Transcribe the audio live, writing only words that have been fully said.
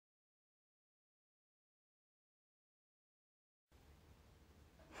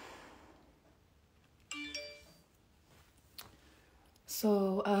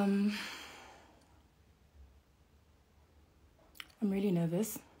So, I'm really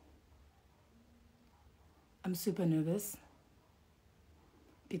nervous. I'm super nervous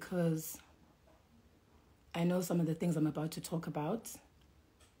because I know some of the things I'm about to talk about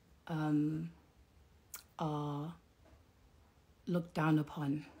are looked down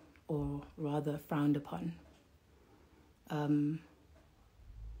upon, or rather frowned upon. I'm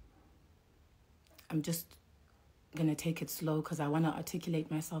just going to take it slow because I want to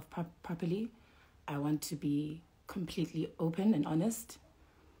articulate myself properly. I want to be completely open and honest.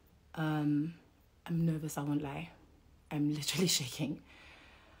 I'm nervous, I won't lie. I'm literally shaking.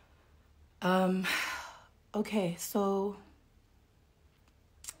 Okay, so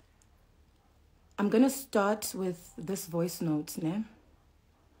I'm going to start with this voice note, ne?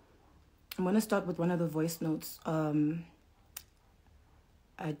 I'm going to start with one of the voice notes.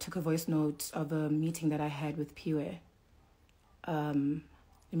 I took a voice note of a meeting that I had with Piwe. Let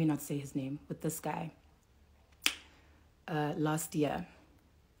me not say his name, with this guy. Last year.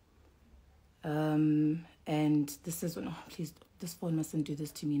 And this is, oh, please, this phone mustn't do this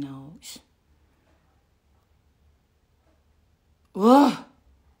to me now. Oh!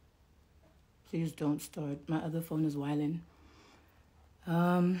 Please don't start. My other phone is whiling.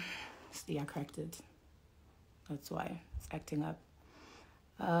 See, I cracked it. That's why it's acting up.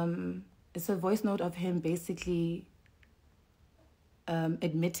 It's a voice note of him basically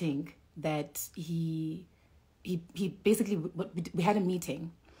admitting that he basically, we had a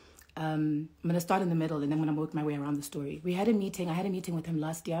meeting. I'm going to start in the middle and then I'm going to work my way around the story. I had a meeting with him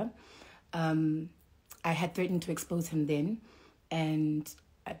last year. I had threatened to expose him then, and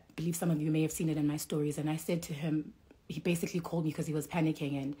I believe some of you may have seen it in my stories. And I said to him, he basically called me because he was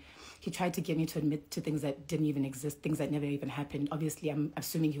panicking, and he tried to get me to admit to things that didn't even exist, things that never even happened. Obviously, I'm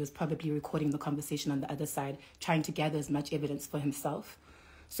assuming he was probably recording the conversation on the other side, trying to gather as much evidence for himself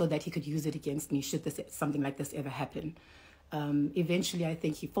so that he could use it against me should something like this ever happen. Eventually, I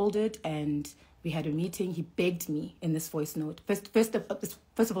think he folded, and we had a meeting. He begged me in this voice note. First of all,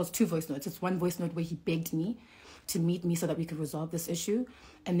 it's two voice notes. It's one voice note where he begged me to meet me so that we could resolve this issue.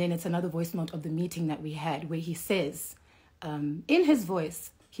 And then it's another voice note of the meeting that we had where he says, in his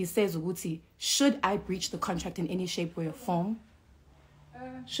voice, he says, Uguti, should I breach the contract in any shape, way, or form?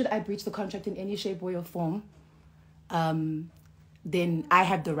 Then I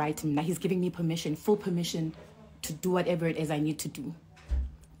have the right to, now he's giving me permission, full permission to do whatever it is I need to do,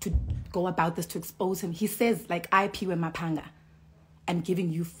 to go about this, to expose him. He says, like, I, Piwe Mapanga, I'm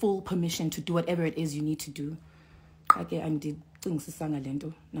giving you full permission to do whatever it is you need to do. Okay, I did things to sang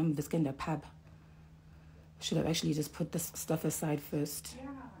alendo. Now I'm just getting pub. Should have actually just put this stuff aside first.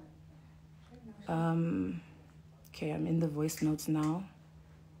 Okay, I'm in the voice notes now.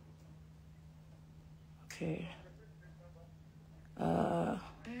 Okay.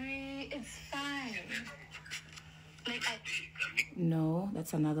 It's fine. No,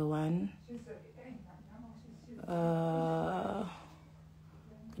 that's another one. I'm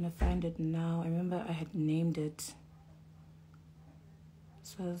gonna find it now. I remember I had named it.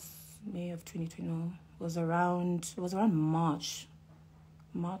 This was May of 2020. No, it was around March.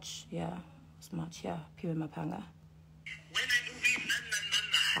 March, yeah. It was March, yeah. Piwe Mapanga.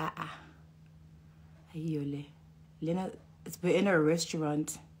 Ayole. Lena, we're in a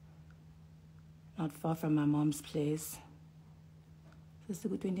restaurant not far from my mom's place. This is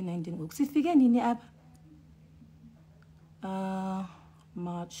 2019.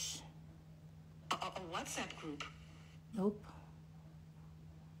 March. A WhatsApp group? Nope.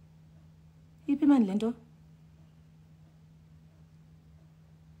 Yipi man lento?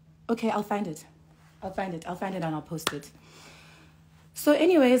 Okay, I'll find it and I'll post it. So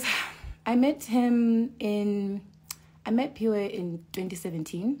anyways, I met Piwe in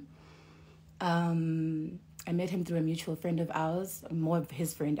 2017. I met him through a mutual friend of ours, more of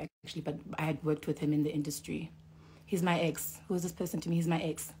his friend actually, but I had worked with him in the industry. He's my ex. Who is this person to me? He's my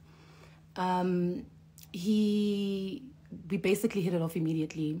ex. We basically hit it off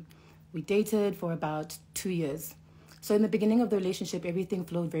immediately. We dated for about 2 years. So in the beginning of the relationship, everything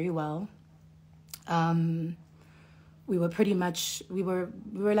flowed very well. We were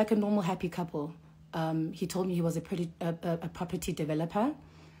like a normal happy couple. He told me he was a property developer.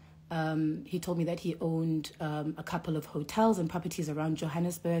 He told me that he owned a couple of hotels and properties around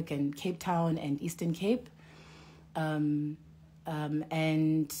Johannesburg and Cape Town and Eastern Cape. And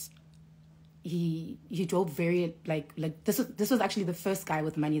he drove very like this was actually the first guy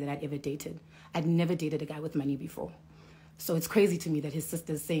with money that I'd ever dated. I'd never dated a guy with money before. So it's crazy to me that his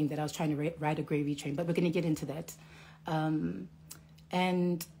sister's saying that I was trying to ride a gravy train, but we're going to get into that.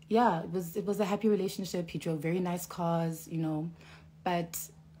 And yeah, it was a happy relationship. He drove very nice cars, you know. but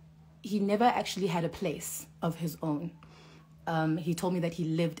he never actually had a place of his own. He told me that he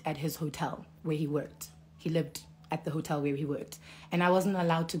lived at his hotel where he worked. He lived at the hotel where he worked. And I wasn't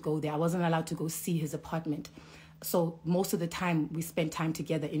allowed to go there. I wasn't allowed to go see his apartment. So most of the time we spent time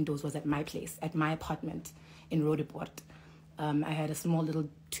together indoors was at my place, at my apartment in Roodepoort. I had a small little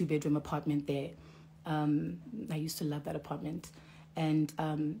 2-bedroom apartment there. I used to love that apartment. And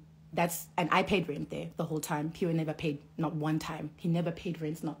I paid rent there the whole time. He never paid, not one time. He never paid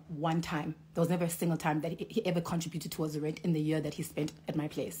rent, not one time. There was never a single time that he ever contributed towards the rent in the year that he spent at my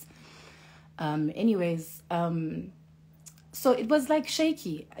place. So it was like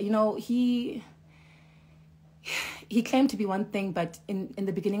shaky. You know, he claimed to be one thing, but in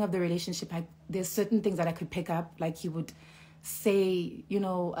the beginning of the relationship, there's certain things that I could pick up. Like he would say, you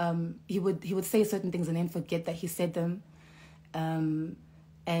know, he would say certain things and then forget that he said them. You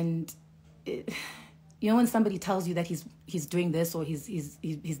know, when somebody tells you that he's doing this or he's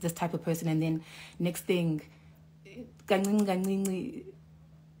this type of person, and then next thing,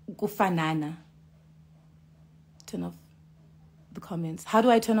 kufanana. Turn off the comments. How do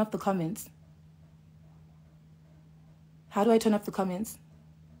I turn off the comments? How do I turn off the comments?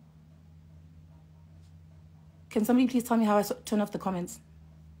 Can somebody please tell me how I turn off the comments?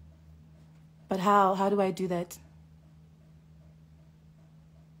 But how? How do I do that?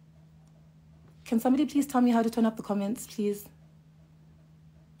 Can somebody please tell me how to turn off the comments, please?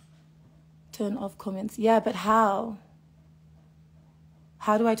 Turn off comments. Yeah, but how?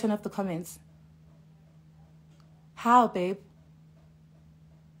 How do I turn off the comments? How, babe?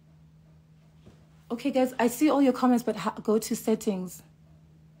 Okay, guys, I see all your comments, but go to settings.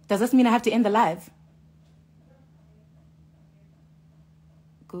 Does this mean I have to end the live?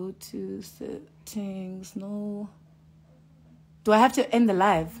 Go to settings. No. Do I have to end the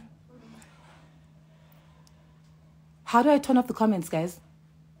live? How do I turn off the comments, guys?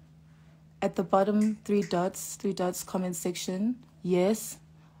 At the bottom, 3 dots, comment section. Yes.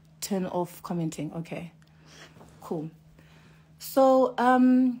 Turn off commenting. Okay. Cool. So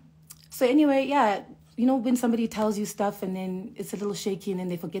anyway, yeah, you know, when somebody tells you stuff and then it's a little shaky and then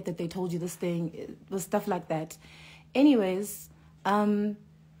they forget that they told you this thing, it was stuff like that. Anyways, I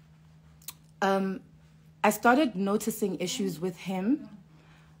started noticing issues with him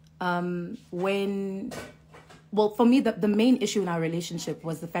for me, the main issue in our relationship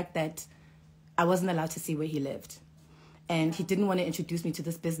was the fact that I wasn't allowed to see where he lived. And he didn't want to introduce me to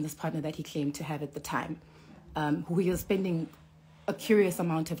this business partner that he claimed to have at the time, who he was spending a curious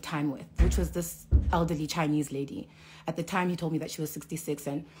amount of time with, which was this elderly Chinese lady. At the time, he told me that she was 66,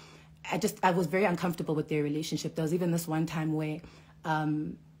 and I was very uncomfortable with their relationship. There was even this one time where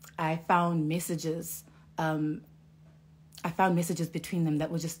I found messages between them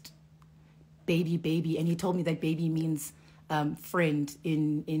that were just baby, and he told me that baby means friend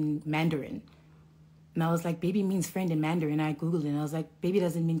in Mandarin. And I was like, baby means friend in Mandarin. I Googled it, and I was like, baby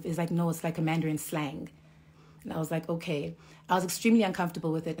doesn't mean, it's like, no, it's like a Mandarin slang. And I was like, okay. I was extremely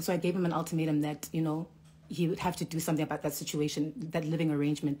uncomfortable with it. So I gave him an ultimatum that, you know, he would have to do something about that situation, that living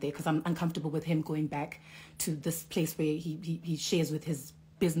arrangement there, because I'm uncomfortable with him going back to this place where he shares with his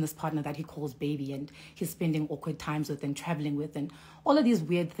business partner that he calls baby, and he's spending awkward times with and traveling with and all of these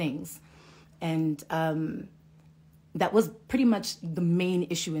weird things. And that was pretty much the main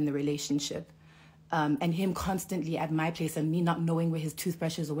issue in the relationship. And him constantly at my place and me not knowing where his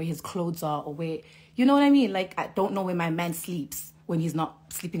toothbrushes or where his clothes are or where, you know what I mean? Like, I don't know where my man sleeps when he's not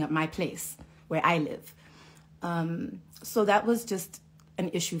sleeping at my place where I live. So that was just an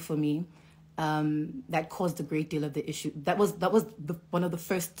issue for me. That caused a great deal of the issue. That was one of the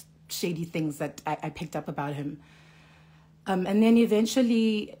first shady things that I picked up about him. And then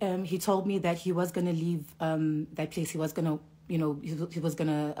eventually he told me that he was going to leave that place. He was going to, you know, he was going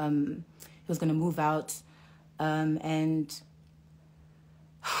to move out. And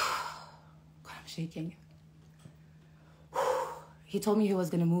God, I'm shaking. He told me he was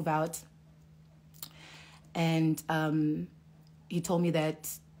going to move out. And he told me that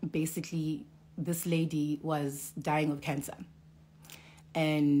basically this lady was dying of cancer.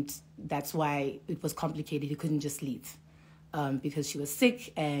 And that's why it was complicated. He couldn't just leave. Because she was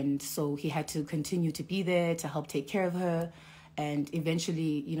sick, and so he had to continue to be there to help take care of her, and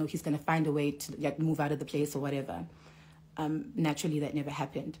eventually, you know, he's going to find a way to like move out of the place or whatever. Naturally, that never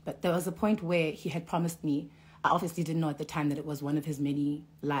happened, but there was a point where he had promised me. I obviously didn't know at the time that it was one of his many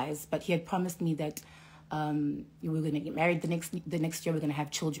lies, but he had promised me that we were going to get married the next year. We're going to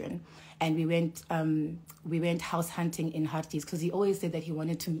have children, and we went house hunting in Harties because he always said that he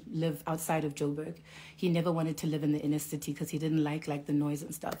wanted to live outside of Joburg. He never wanted to live in the inner city because he didn't like the noise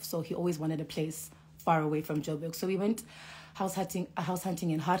and stuff. So he always wanted a place far away from Joburg. So we went house hunting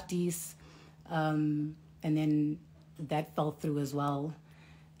in Harties, and then that fell through as well.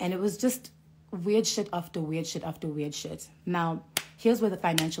 And it was just weird shit after weird shit after weird shit. Now, here's where the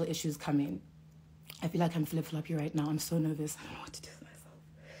financial issues come in. I feel like I'm flip-floppy right now. I'm so nervous. I don't know what to do with myself.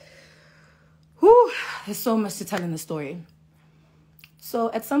 Whew, there's so much to tell in the story.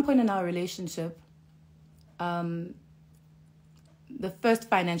 So at some point in our relationship, the first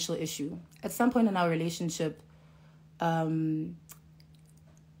financial issue, at some point in our relationship, Piwe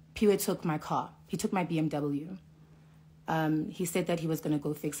took my car. He took my BMW. He said that he was going to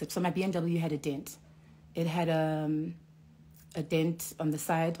go fix it. So my BMW had a dent. It had a dent on the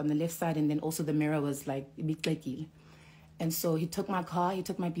side, on the left side, and then also the mirror was like, and so he took my car, he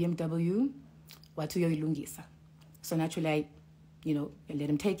took my BMW, so naturally I, let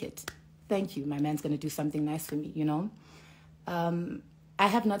him take it. Thank you, my man's going to do something nice for me, I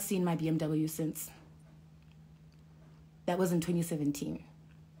have not seen my BMW since. That was in 2017.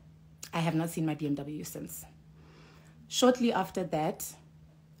 I have not seen my BMW since. Shortly after that,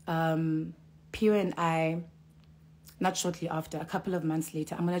 Pio and I, not shortly after, a couple of months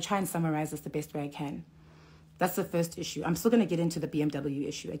later, I'm going to try and summarize this the best way I can. That's the first issue. I'm still going to get into the BMW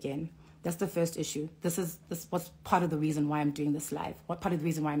issue again. That's the first issue. This was part of the reason why I'm doing this live, what part of the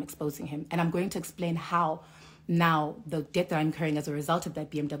reason why I'm exposing him. And I'm going to explain how now the debt that I'm incurring as a result of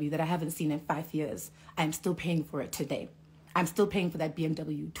that BMW that I haven't seen in 5 years, I'm still paying for it today. I'm still paying for that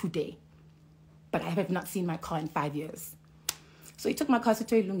BMW today. But I have not seen my car in 5 years. So he took my car to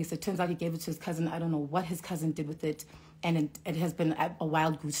Lungis. It turns out he gave it to his cousin. I don't know what his cousin did with it. And it has been a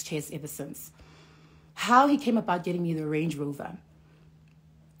wild goose chase ever since. How he came about getting me the Range Rover.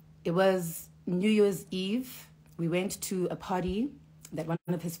 It was New Year's Eve. We went to a party that one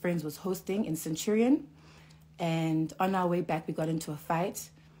of his friends was hosting in Centurion. And on our way back, we got into a fight.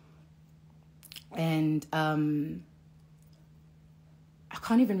 And I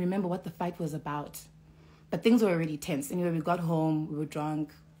can't even remember what the fight was about. But things were already tense. Anyway, we got home, we were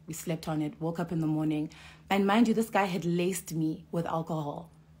drunk, we slept on it, woke up in the morning. And mind you, this guy had laced me with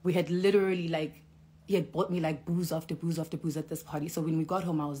alcohol. We had literally he had bought me booze after booze after booze at this party. So when we got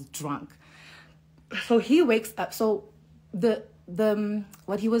home, I was drunk. So he wakes up. So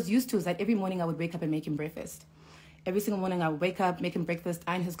what he was used to is that every morning I would wake up and make him breakfast. Every single morning I would wake up, make him breakfast,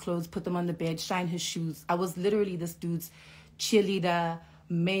 iron his clothes, put them on the bed, shine his shoes. I was literally this dude's cheerleader,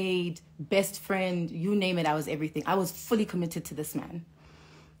 maid, best friend, you name it, I was everything. I was fully committed to this man.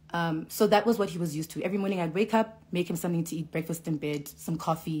 So that was what he was used to. Every morning I'd wake up, make him something to eat, breakfast in bed, some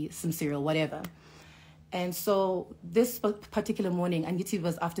coffee, some cereal, whatever. And so this particular morning, and it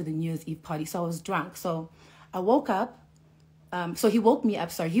was after the New Year's Eve party, so I was drunk. So I woke up. So he woke me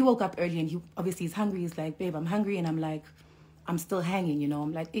up. Sorry, he woke up early, and he obviously is hungry. He's like, babe, I'm hungry. And I'm like, I'm still hanging,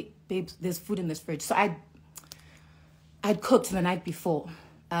 I'm like, hey, babe, there's food in this fridge. So I'd cooked the night before.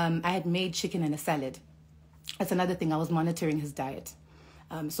 I had made chicken and a salad. That's another thing. I was monitoring his diet.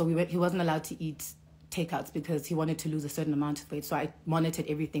 So he wasn't allowed to eat takeouts because he wanted to lose a certain amount of weight. So I monitored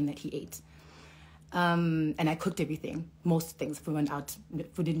everything that he ate. And I cooked everything, most things,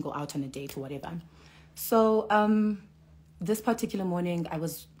 if we didn't go out on a date or whatever. So this particular morning, I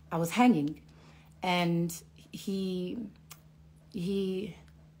was hanging, and I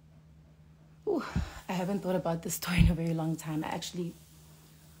haven't thought about this story in a very long time. I actually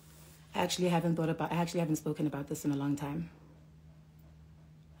haven't spoken about this in a long time.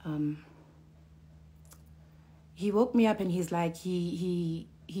 He woke me up and he's like, he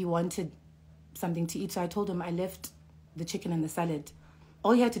wanted something to eat. So I told him I left the chicken and the salad.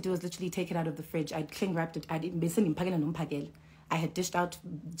 All he had to do was literally take it out of the fridge. I'd cling wrapped it. I had dished out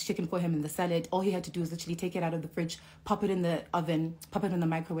chicken for him in the salad. All he had to do was literally take it out of the fridge, pop it in the oven, pop it in the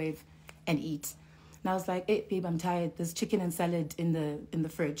microwave, and eat. And I was like, hey, babe, I'm tired. There's chicken and salad in the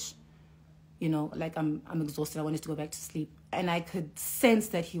fridge. I'm exhausted. I wanted to go back to sleep. And I could sense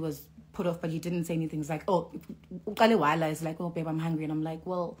that he was put off, but he didn't say anything. He's like, it's like, oh, babe, I'm hungry. And I'm like,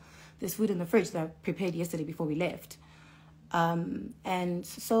 well, there's food in the fridge that I prepared yesterday before we left. And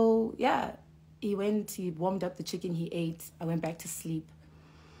so, yeah, he warmed up the chicken, he ate. I went back to sleep.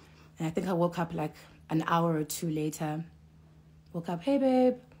 And I think I woke up like an hour or two later. Woke up, hey,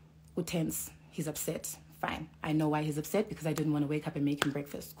 babe. We're tense. He's upset. Fine. I know why he's upset, because I didn't want to wake up and make him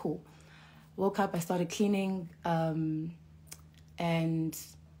breakfast. Cool. Woke up, I started cleaning. And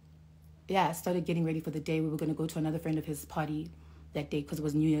yeah, I started getting ready for the day. We were going to go to another friend of his party that day because it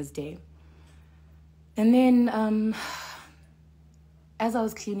was New Year's Day. And then as I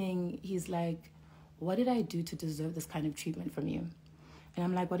was cleaning, he's like, what did I do to deserve this kind of treatment from you? And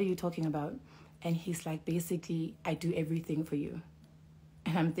I'm like, what are you talking about? And he's like, basically, I do everything for you.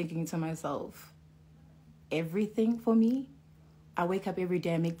 And I'm thinking to myself, everything for me. I wake up every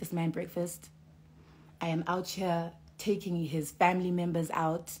day, I make this man breakfast. I am out here taking his family members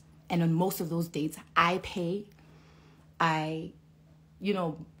out. And on most of those dates, I pay. I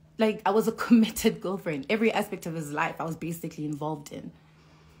was a committed girlfriend. Every aspect of his life, I was basically involved in.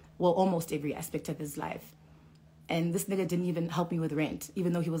 Well, almost every aspect of his life. And this nigga didn't even help me with rent,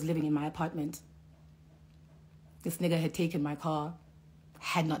 even though he was living in my apartment. This nigga had taken my car,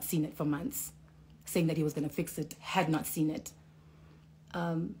 had not seen it for months, saying that he was going to fix it, had not seen it.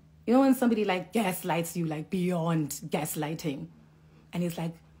 When somebody like gaslights you, like beyond gaslighting, and he's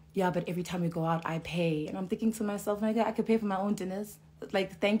like, yeah, but every time we go out, I pay. And I'm thinking to myself, nigga, I could pay for my own dinners.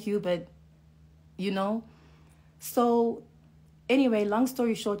 Like, thank you, but, So, anyway, long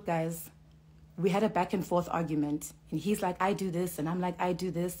story short, guys, we had a back and forth argument. And he's like, I do this, and I'm like, I do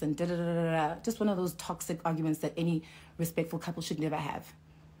this, and da-da-da-da-da. Just one of those toxic arguments that any respectful couple should never have.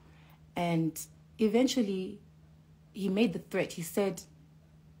 And eventually, he made the threat. He said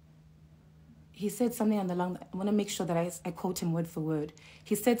something on the long. I want to make sure that I quote him word for word.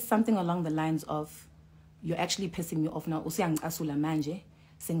 He said something along the lines of, "You're actually pissing me off now. Usiyangicasula manje,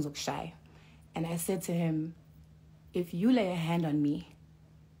 sengizokushaya." And I said to him, "If you lay a hand on me,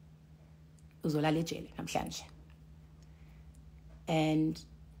 uzolala ejele namhlanje." And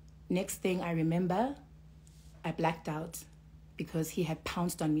next thing I remember, I blacked out because he had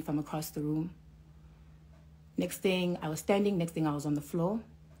pounced on me from across the room. Next thing I was standing, next thing I was on the floor.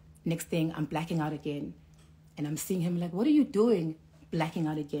 Next thing I'm blacking out again. And I'm seeing him like, what are you doing? Blacking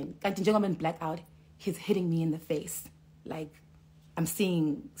out again. Like the gentleman blackout, he's hitting me in the face. Like I'm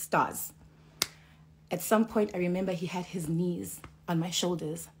seeing stars. At some point, I remember he had his knees on my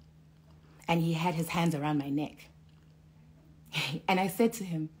shoulders and he had his hands around my neck. And I said to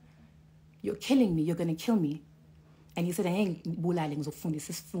him, "You're killing me. You're going to kill me." And he said, and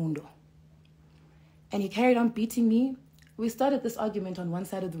he carried on beating me. We started this argument on one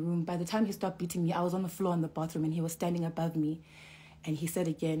side of the room. By the time he stopped beating me, I was on the floor in the bathroom and he was standing above me. And he said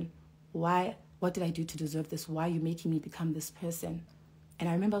again, "What did I do to deserve this? Why are you making me become this person?" And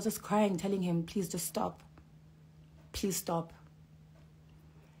I remember I was just crying, telling him, "Please just stop. Please stop."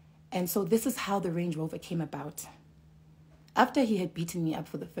 And so this is how the Range Rover came about. After he had beaten me up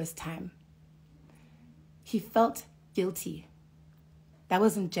for the first time, he felt guilty. That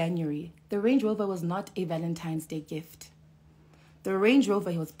was in January. The Range Rover was not a Valentine's Day gift. The Range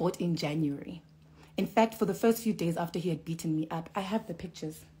Rover was bought in January. In fact, for the first few days after he had beaten me up, I have the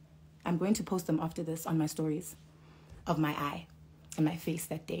pictures. I'm going to post them after this on my stories of my eye and my face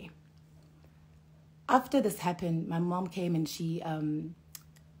that day. After this happened, my mom came and she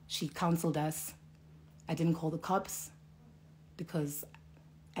counseled us. I didn't call the cops because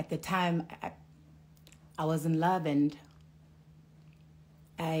at the time I was in love and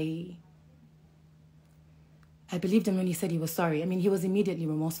I believed him when he said he was sorry. I mean, he was immediately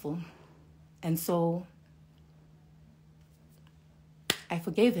remorseful. And so I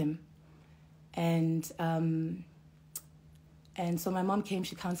forgave him. And so my mom came,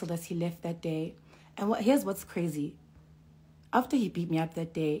 she counseled us, he left that day. And here's what's crazy. After he beat me up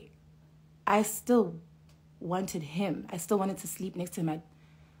that day, I still wanted him. I still wanted to sleep next to him.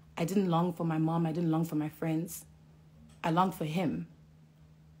 I didn't long for my mom. I didn't long for my friends. I longed for him.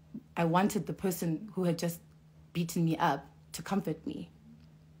 I wanted the person who had just beaten me up to comfort me.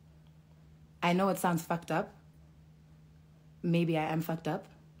 I know it sounds fucked up. Maybe I am fucked up.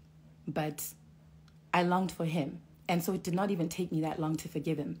 But I longed for him. And so it did not even take me that long to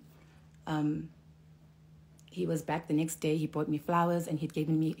forgive him. He was back the next day. He brought me flowers and he had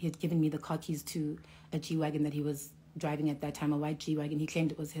given me the car keys to a G-Wagon that he was driving at that time, a white G-Wagon. He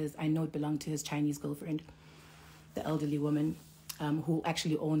claimed it was his. I know it belonged to his Chinese girlfriend, the elderly woman, who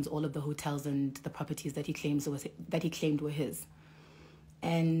actually owns all of the hotels and the properties that he claimed were his.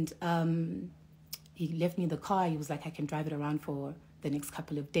 And he left me the car. He was like, "I can drive it around for the next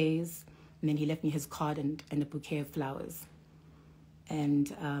couple of days." And then he left me his card and a bouquet of flowers.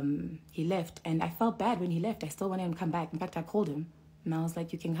 And he left. And I felt bad when he left. I still wanted him to come back. In fact, I called him. And I was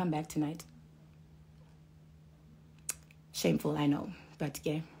like, "You can come back tonight." Shameful, I know. But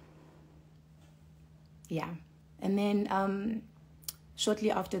yeah. Yeah. And then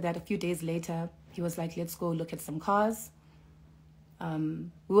shortly after that, a few days later, he was like, "Let's go look at some cars."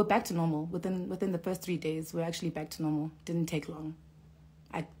 We were back to normal. Within the first 3 days, we were actually back to normal. Didn't take long.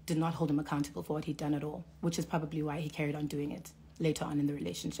 I did not hold him accountable for what he'd done at all, which is probably why he carried on doing it later on in the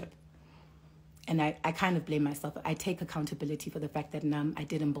relationship. And I kind of blame myself. I take accountability for the fact that I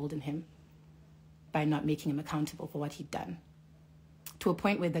did embolden him by not making him accountable for what he'd done. To a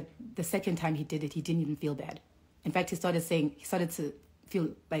point where the second time he did it, he didn't even feel bad. In fact, he started to feel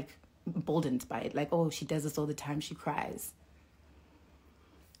like emboldened by it. Like, oh, she does this all the time. She cries.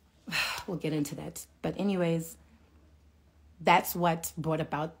 We'll get into that. But anyways, that's what brought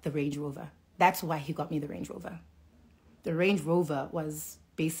about the Range Rover. That's why he got me the Range Rover. The Range Rover was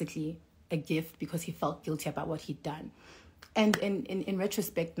basically a gift because he felt guilty about what he'd done. And in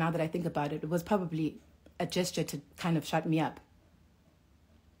retrospect, now that I think about it, it was probably a gesture to kind of shut me up.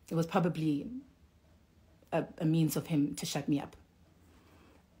 It was probably a means of him to shut me up.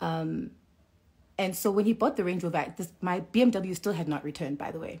 And so when he bought the Range Rover, my BMW still had not returned,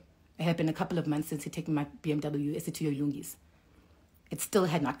 by the way. It had been a couple of months since he'd taken my BMW Esituyo Lungis. It still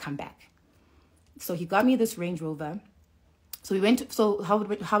had not come back. So he got me this Range Rover. So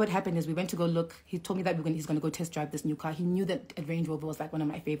how it happened is we went to go look. He told me that he's going to go test drive this new car. He knew that a Range Rover was like one of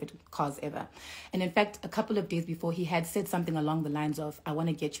my favorite cars ever. And in fact, a couple of days before, he had said something along the lines of, I want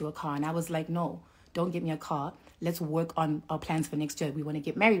to get you a car. And I was like, no, don't get me a car. Let's work on our plans for next year. We want to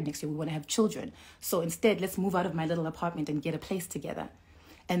get married next year. We want to have children. So instead, let's move out of my little apartment and get a place together.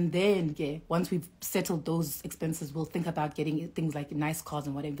 And then, once we've settled those expenses, we'll think about getting things like nice cars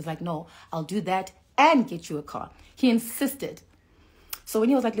and whatever. He was like, no, I'll do that and get you a car. He insisted. So when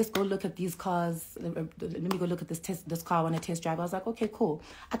he was like, let's go look at these cars, let me go look at this car I want to test drive, I was like, okay, cool.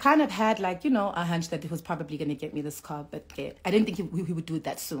 I kind of had like, a hunch that he was probably going to get me this car, but I didn't think he would do it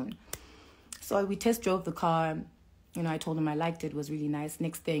that soon. So we test drove the car. I told him I liked it. It was really nice.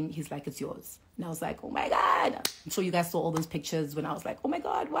 Next thing, he's like, it's yours. And I was like, oh my God. I'm sure you guys saw all those pictures when I was like, oh my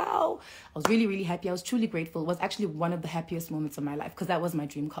God, wow. I was really, really happy. I was truly grateful. It was actually one of the happiest moments of my life because that was my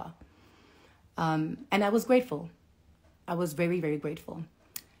dream car. And I was grateful. I was very, very grateful.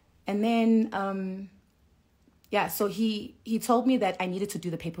 And then, so he told me that I needed to do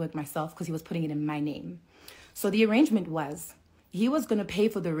the paperwork myself because he was putting it in my name. So the arrangement was he was going to pay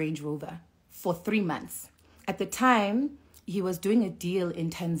for the Range Rover for 3 months. At the time, he was doing a deal in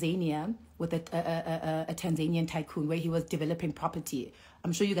Tanzania with a Tanzanian tycoon where he was developing property.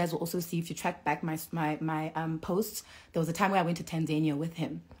 I'm sure you guys will also see if you track back my posts. There was a time where I went to Tanzania with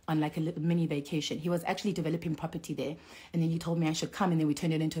him on like a little mini vacation. He was actually developing property there. And then he told me I should come, and then we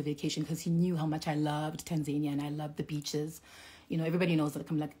turned it into a vacation because he knew how much I loved Tanzania and I loved the beaches. Everybody knows that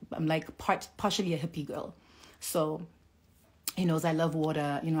I'm like partially a hippie girl. So he knows I love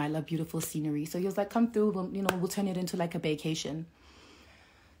water, I love beautiful scenery. So he was like, come through, we'll turn it into like a vacation.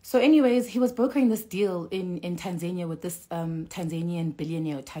 So anyways, he was brokering this deal in Tanzania with this Tanzanian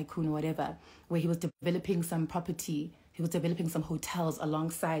billionaire tycoon or whatever, where he was developing some property. He was developing some hotels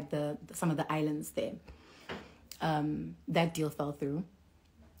alongside some of the islands there. That deal fell through.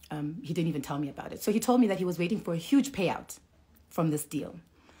 He didn't even tell me about it. So he told me that he was waiting for a huge payout from this deal.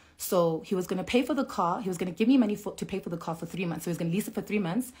 So he was going to pay for the car. He was going to give me money to pay for the car for 3 months. So he was going to lease it for 3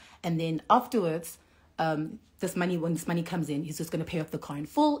 months. And then afterwards, when this money comes in, he's just going to pay off the car in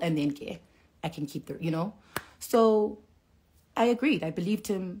full. And then I can keep So I agreed. I believed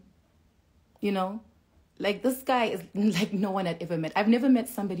him, Like this guy is like no one I'd ever met. I've never met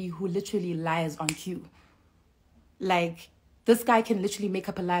somebody who literally lies on cue. Like this guy can literally make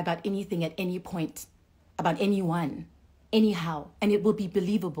up a lie about anything at any point, about anyone. Anyhow, and it will be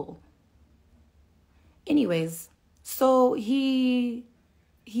believable. Anyways, so he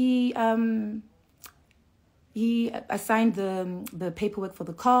assigned the paperwork for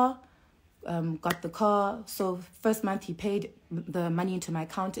the car, got the car. So first month he paid the money into my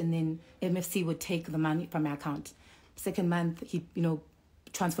account, and then MFC would take the money from my account. Second month he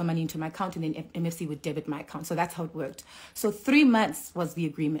transfer money into my account, and then MFC would debit my account. So that's how it worked. So 3 months was the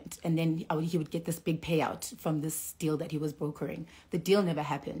agreement, and then he would get this big payout from this deal that he was brokering. The deal never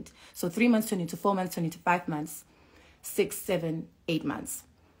happened. So 3 months turned into 4 months, turned into 5 months, 6, 7, 8 months.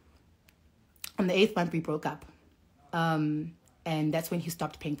 On the 8th month, we broke up. And that's when he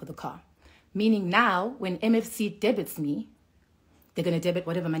stopped paying for the car. Meaning now, when MFC debits me, they're going to debit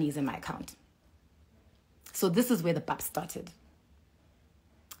whatever money is in my account. So this is where the BAP started.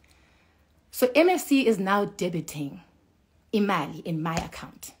 So MFC is now debiting imali in my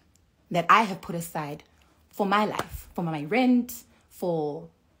account that I have put aside for my life, for my rent, for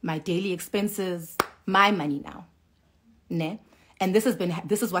my daily expenses, my money now. Ne? And this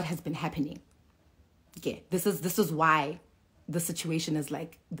is what has been happening. Yeah, this is why the situation is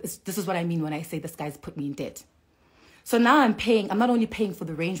like this is what I mean when I say this guy's put me in debt. So now I'm not only paying for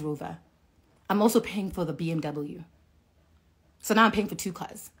the Range Rover, I'm also paying for the BMW. So now I'm paying for 2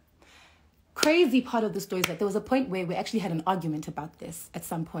 cars. Crazy part of the story is that there was a point where we actually had an argument about this at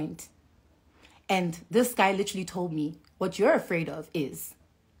some point. And this guy literally told me, what you're afraid of is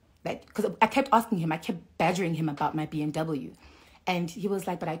that, because I kept asking him, I kept badgering him about my BMW. And he was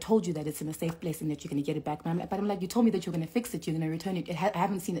like, but I told you that it's in a safe place and that you're going to get it back. But I'm like, you told me that you're going to fix it. You're going to return it. I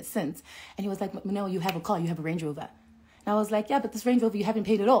haven't seen it since. And he was like, Moneoa, you have a car. You have a Range Rover. And I was like, yeah, but this Range Rover, you haven't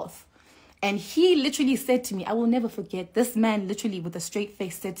paid it off. And he literally said to me, I will never forget, this man literally with a straight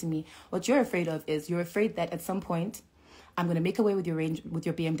face said to me, what you're afraid of is you're afraid that at some point I'm going to make away with your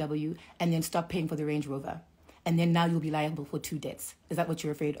BMW and then stop paying for the Range Rover. And then now you'll be liable for 2 debts. Is that what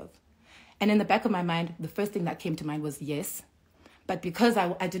you're afraid of? And in the back of my mind, the first thing that came to mind was yes. But because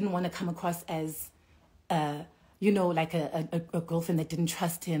I didn't want to come across as, like a girlfriend that didn't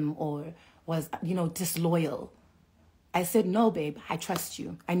trust him or was, disloyal, I said, no, babe, I trust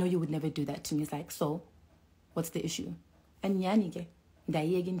you. I know you would never do that to me. He's like, so what's the issue? And yanike,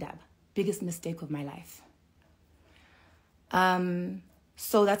 biggest mistake of my life.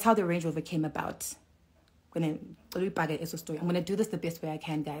 So that's how the Range Rover came about. I'm going to do this the best way I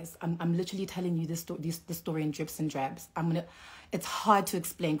can, guys. I'm literally telling you this story in drips and drabs. It's hard to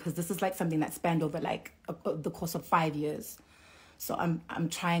explain because this is like something that spanned over like the course of 5 years. So I'm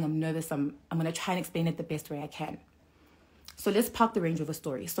trying, I'm nervous. I'm going to try and explain it the best way I can. So let's park the Range Rover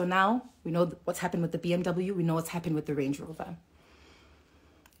story. So now we know what's happened with the BMW. We know what's happened with the Range Rover.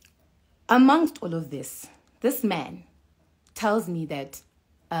 Amongst all of this man tells me that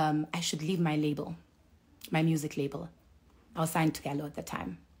I should leave my label, my music label. I was signed to Gallo at the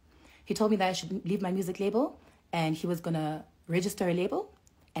time. He told me that I should leave my music label and he was going to register a label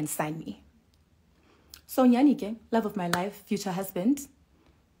and sign me. So Nyanike, love of my life, future husband,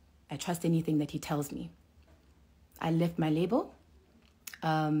 I trust anything that he tells me. I left my label,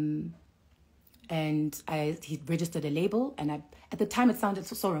 and he registered a label, and at the time it sounded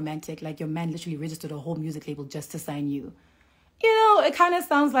so romantic, like your man literally registered a whole music label just to sign you. It kind of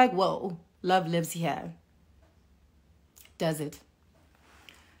sounds like, whoa, love lives here. Does it?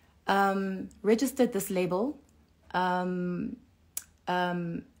 Registered this label, and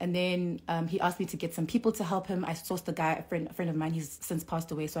then he asked me to get some people to help him. I sourced a guy, a friend of mine. He's since passed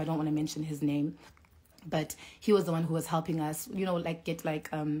away, so I don't want to mention his name. But he was the one who was helping us, get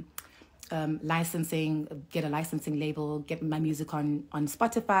licensing, get a licensing label, get my music on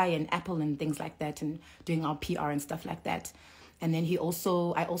Spotify and Apple and things like that, and doing our PR and stuff like that. And then I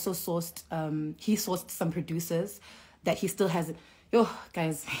also sourced, he sourced some producers that he still has.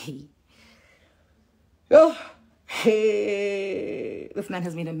 Guys, this man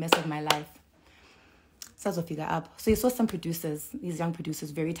has made a mess of my life. So he sourced some producers, these young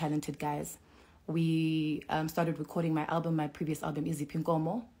producers, very talented guys. We started recording my previous album,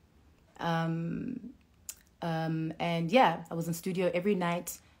 Izipinkomo. And yeah, I was in studio every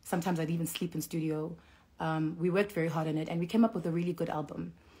night. Sometimes I'd even sleep in studio. We worked very hard on it and we came up with a really good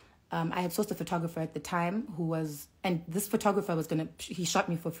album. I had sourced a photographer at the time and this photographer he shot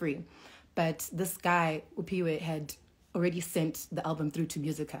me for free. But this guy, Upiwe, had already sent the album through to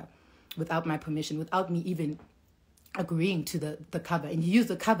Musica without my permission, without me even agreeing to the cover. And he used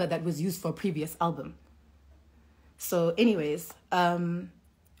the cover that was used for a previous album. So anyways, signed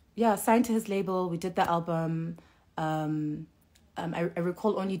to his label. We did the album. I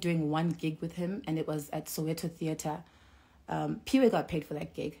recall only doing one gig with him, and it was at Soweto Theatre. Piwe got paid for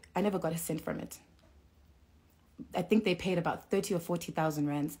that gig. I never got a cent from it. I think they paid about 30 or 40,000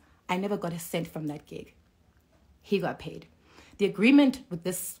 rands. I never got a cent from that gig. He got paid. The agreement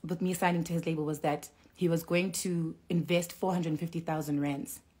with me signing to his label was that he was going to invest 450,000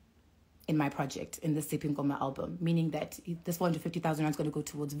 rands in my project, in the Sipin Goma album, meaning that this 450,000 rands is going to go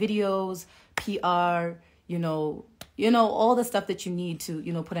towards videos, PR, all the stuff that you need to,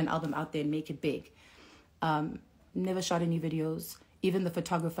 put an album out there and make it big. Never shot any videos. Even the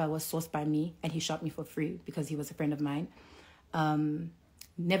photographer was sourced by me and he shot me for free because he was a friend of mine.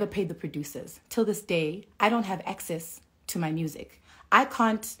 Never paid the producers. Till this day, I don't have access to my music. I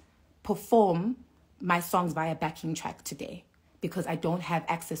can't perform my songs via backing track today because I don't have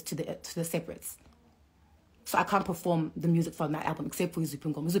access to the separates. So I can't perform the music from that album except for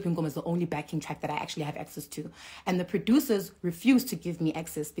Zupingom. Zupingom is the only backing track that I actually have access to. And the producers refused to give me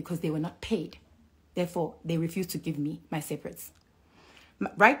access because they were not paid. Therefore, they refused to give me my separates.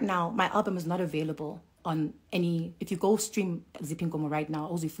 Right now, my album is not available on any... If you go stream Zipingom right now,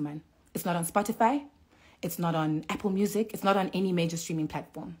 Ozifuman, it's not on Spotify. It's not on Apple Music. It's not on any major streaming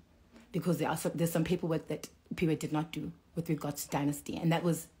platform. Because there's some paperwork that Piwe did not do with regards to Dynasty. And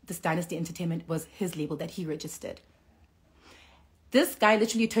this Dynasty Entertainment was his label that he registered. This guy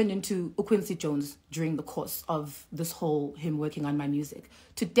literally turned into Quincy Jones during the course of this whole him working on my music.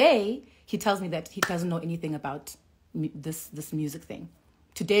 Today, he tells me that he doesn't know anything about this music thing.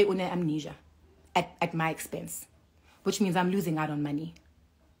 Today, une amnesia at my expense, which means I'm losing out on money.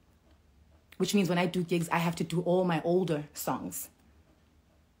 which means when I do gigs, I have to do all my older songs.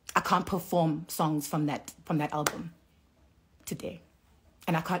 I can't perform songs from that album today.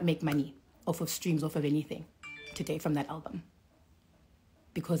 And I can't make money off of streams, off of anything today from that album.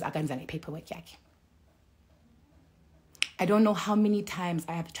 Because I can't paperwork. I don't know how many times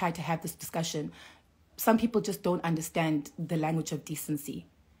I have tried to have this discussion. Some people just don't understand the language of decency.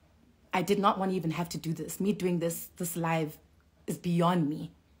 I did not want to even have to do this. Me doing this live is beyond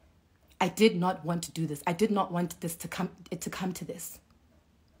me. I did not want to do this. I did not want this to come to this.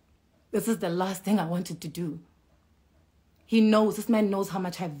 This is the last thing I wanted to do. This man knows how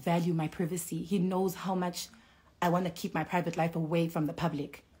much I value my privacy. He knows how much I want to keep my private life away from the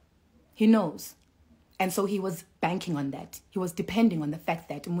public. He knows. And so he was banking on that. He was depending on the fact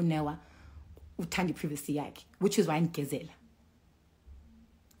that Moneoa uthanda privacy yakhe, which is why I'm Gezel.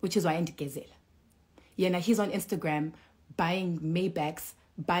 Yeah, he's on Instagram buying Maybachs,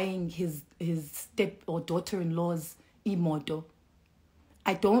 buying his step or daughter-in-law's imoto.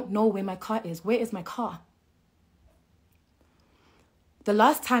 I don't know where my car is. Where is my car? The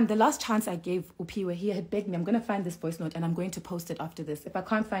last chance I gave Upiwe, he had begged me, I'm going to find this voice note and I'm going to post it after this. If I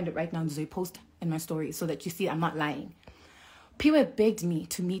can't find it right now, I'll post in my story so that you see I'm not lying. Upiwe begged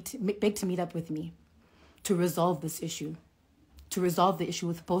to meet up with me to resolve this issue. To resolve the issue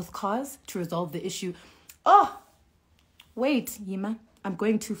with both cars, to resolve the issue. Oh, wait, Yima, I'm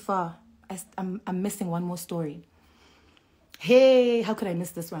going too far. I'm missing one more story. Hey, how could I miss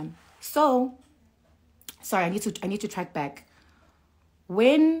this one? So, sorry, I need to track back.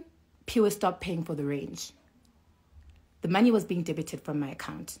 When Pure stopped paying for the range, the money was being debited from my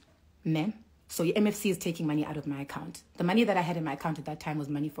account. So your MFC is taking money out of my account. The money that I had in my account at that time was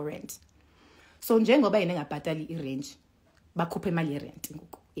money for rent. So njengoba ingabhatali i-range, bakhuphe imali ye-rent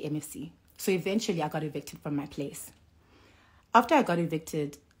i-MFC. So eventually I got evicted from my place. After I got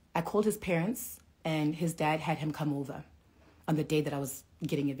evicted, I called his parents and his dad had him come over on the day that I was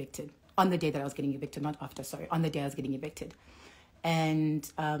getting evicted. On the day that I was getting evicted, not after, sorry. On the day I was getting evicted. And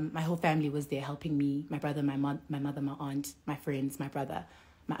my whole family was there helping me. My brother, my mother, my aunt, my friends, my brother,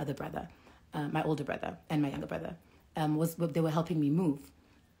 my other brother, my older brother, and my younger brother. They were helping me move.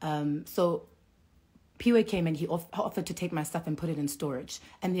 So Piwe came and he offered to take my stuff and put it in storage.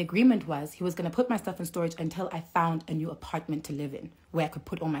 And the agreement was he was going to put my stuff in storage until I found a new apartment to live in where I could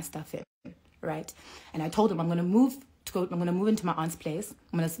put all my stuff in, right? And I told him I'm going to move into my aunt's place.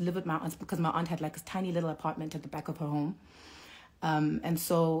 I'm going to live with my aunt because my aunt had like a tiny little apartment at the back of her home. And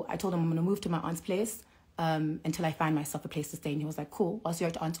so I told him I'm going to move to my aunt's place until I find myself a place to stay. And he was like, cool, whilst you're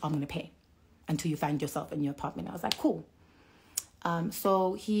at aunt's, I'm going to pay until you find yourself a new apartment. I was like, cool.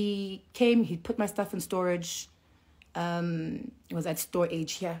 So he came, he put my stuff in storage. It was at Store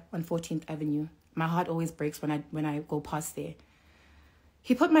Age here on 14th Avenue. My heart always breaks when I go past there.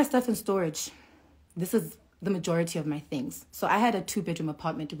 He put my stuff in storage. This is the majority of my things. So I had a 2-bedroom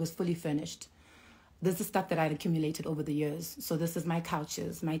apartment. It was fully furnished. This is stuff that I'd accumulated over the years. So this is my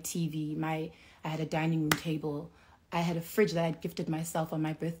couches, my TV, I had a dining room table. I had a fridge that I'd gifted myself on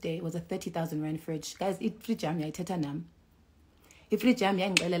my birthday. It was a 30,000 rand fridge. Guys, ifridge yami ayithetha nam. Ifridge yami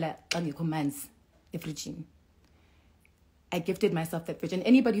yangicelela xa ngekho manzi efridgini. I gifted myself that fridge. And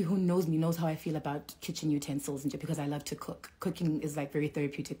anybody who knows me knows how I feel about kitchen utensils because I love to cook. Cooking is like very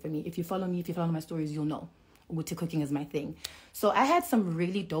therapeutic for me. If you follow my stories, you'll know. Cooking is my thing. So I had some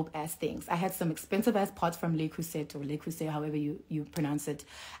really dope ass things. I had some expensive ass pots from Le Creuset or Le Creuset, however you pronounce it.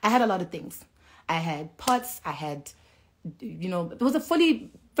 I had a lot of things. I had pots. I had, it was a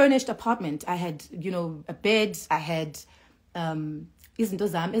fully furnished apartment. I had, a bed. I had, the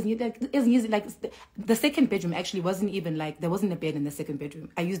second bedroom actually wasn't even like, there wasn't a bed in the second bedroom.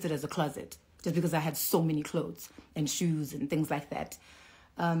 I used it as a closet just because I had so many clothes and shoes and things like that.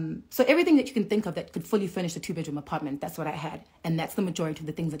 So everything that you can think of that could fully furnish a 2-bedroom apartment, that's what I had. And that's the majority of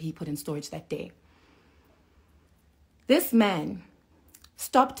the things that he put in storage that day. This man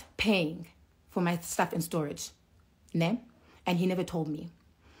stopped paying for my stuff in storage. And he never told me.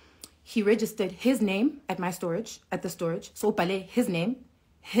 He registered his name at the storage. So Pale, his name,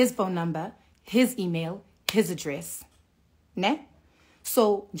 his phone number, his email, his address.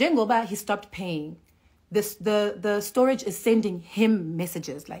 So Jengoba, he stopped paying. The storage is sending him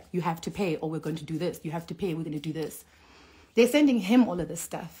messages like, you have to pay or we're going to do this. You have to pay, we're going to do this. They're sending him all of this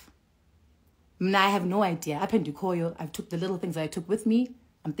stuff. Now I have no idea. I took the little things that I took with me.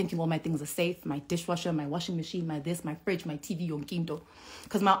 I'm thinking all my things are safe. My dishwasher, my washing machine, my fridge, my TV, yonkindo.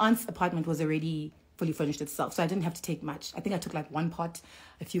 Because my aunt's apartment was already fully furnished itself. So I didn't have to take much. I think I took like 1 pot,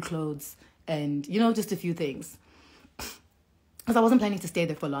 a few clothes, and, just a few things. Because I wasn't planning to stay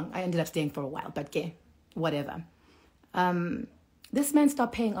there for long. I ended up staying for a while, but whatever. This man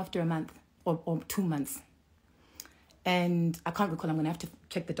stopped paying after a month. or 2 months. And I can't recall. I'm going to have to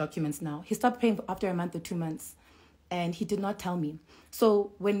check the documents now. He stopped paying after a month or 2 months. And he did not tell me.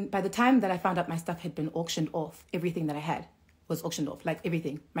 So by the time that I found out my stuff had been auctioned off, everything that I had was auctioned off. Like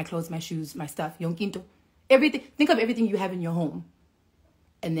everything. My clothes, my shoes, my stuff. Yonkinto. Everything. Think of everything you have in your home.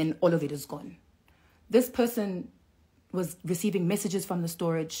 And then all of it is gone. This person was receiving messages from the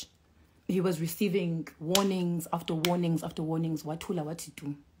storage. He was receiving warnings after warnings after warnings. Watula, what to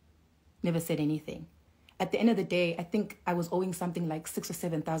do? Never said anything. At the end of the day, I think I was owing something like 6,000 or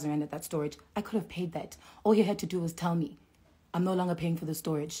 7,000 rand at that storage. I could have paid that. All he had to do was tell me, I'm no longer paying for the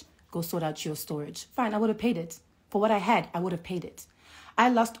storage. Go sort out your storage. Fine, I would have paid it. For what I had, I would have paid it. I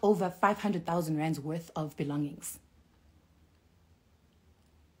lost over 500,000 rands worth of belongings.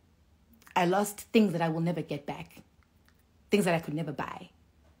 I lost things that I will never get back. Things that I could never buy.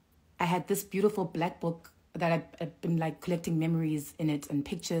 I had this beautiful black book that I'd been like collecting memories in it and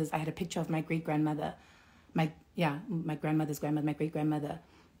pictures. I had a picture of my great-grandmother. My grandmother's grandmother, my great-grandmother,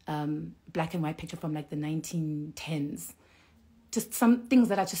 black and white picture from like the 1910s. Just some things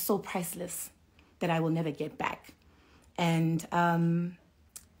that are just so priceless that I will never get back. And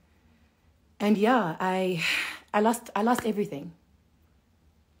yeah, I lost everything.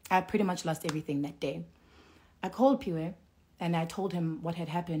 I pretty much lost everything that day. I called Piwe and I told him what had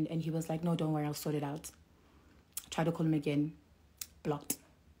happened, and he was like, no, don't worry, I'll sort it out. Tried to call him again, blocked.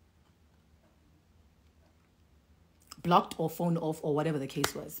 Blocked or phoned off or whatever the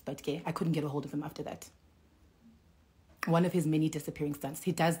case was. But yeah, I couldn't get a hold of him after that. One of his many disappearing stunts.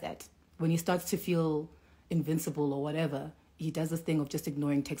 He does that. When he starts to feel invincible or whatever, he does this thing of just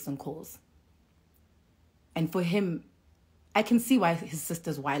ignoring texts and calls. And for him, I can see why his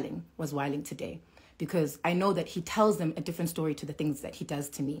sister's was whiling today. Because I know that he tells them a different story to the things that he does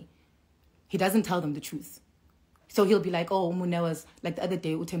to me. He doesn't tell them the truth. So he'll be like, oh, Moneoa's, like the other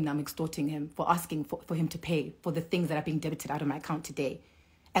day, I'm extorting him for asking for him to pay for the things that are being debited out of my account today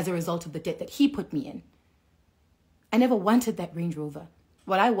as a result of the debt that he put me in. I never wanted that Range Rover.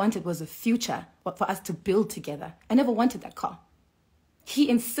 What I wanted was a future for us to build together. I never wanted that car. He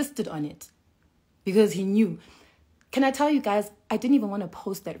insisted on it because he knew. Can I tell you guys, I didn't even want to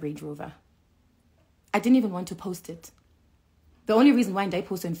post that Range Rover. I didn't even want to post it. The only reason why I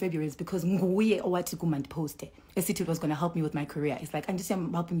posted in February is because nguye owati kumandposte. It was going to help me with my career. It's like, I'm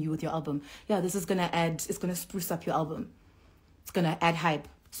helping you with your album. Yeah, this is going to it's going to spruce up your album. It's going to add hype.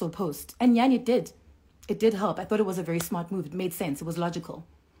 So post. And yeah, it did. It did help. I thought it was a very smart move. It made sense. It was logical.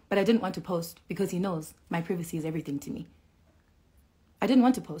 But I didn't want to post because he knows my privacy is everything to me. I didn't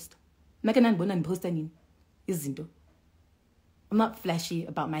want to post. I'm not flashy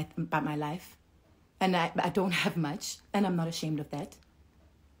about my life. And I don't have much, and I'm not ashamed of that.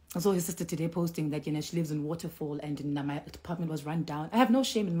 I saw his sister today posting that, she lives in Waterfall and my apartment was run down. I have no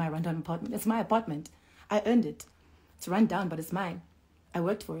shame in my rundown apartment. It's my apartment. I earned it. It's run down, but it's mine. I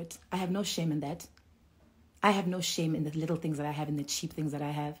worked for it. I have no shame in that. I have no shame in the little things that I have and the cheap things that I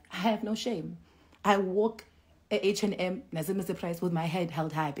have. I have no shame. I walk at H&M, Mr. Price, with my head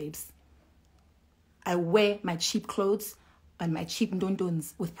held high, babes. I wear my cheap clothes and my cheap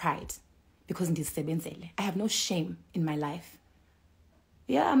ndondons with pride. Because I have no shame in my life.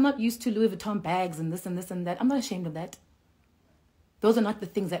 Yeah, I'm not used to Louis Vuitton bags and this and this and that. I'm not ashamed of that. Those are not the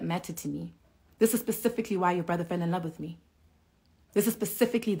things that matter to me. This is specifically why your brother fell in love with me. This is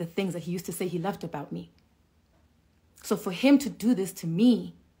specifically the things that he used to say he loved about me. So for him to do this to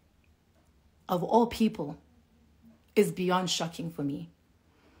me, of all people, is beyond shocking for me.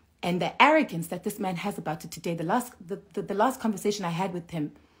 And the arrogance that this man has about it today, the last conversation I had with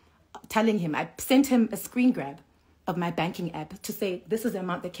him, telling him, I sent him a screen grab of my banking app to say, this is the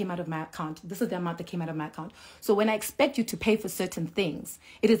amount that came out of my account. This is the amount that came out of my account. So when I expect you to pay for certain things,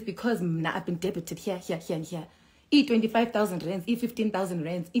 it is because I've been debited here, here, here, and here. 25,000 rands, 15,000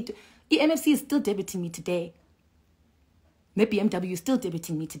 rands. MFC is still debiting me today. The BMW is still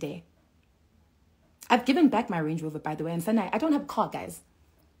debiting me today. I've given back my Range Rover, by the way, and Sunday, I don't have a car, guys.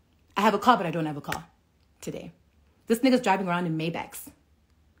 I have a car, but I don't have a car today. This nigga's driving around in Maybachs.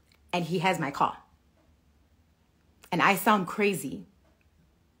 And he has my car. And I sound crazy.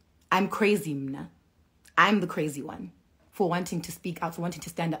 I'm crazy, Mna. I'm the crazy one for wanting to speak out, for wanting to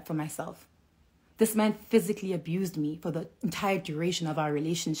stand up for myself. This man physically abused me for the entire duration of our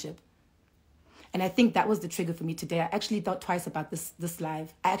relationship. And I think that was the trigger for me today. I actually thought twice about this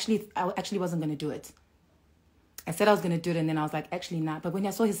live. I actually wasn't going to do it. I said I was going to do it, and then I was like, actually not. But when I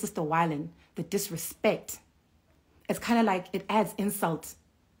saw his sister whiling, the disrespect, it's kind of like it adds insult.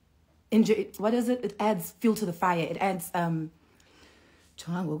 What is it? It adds fuel to the fire. It adds I'm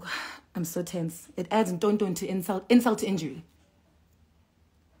so tense. It adds don't to insult to injury.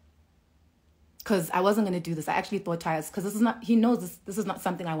 because I wasn't going to do this. I actually thought twice, because he knows this is not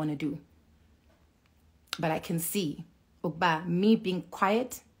something I want to do. But I can see, me being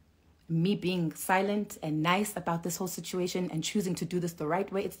quiet, me being silent and nice about this whole situation and choosing to do this the right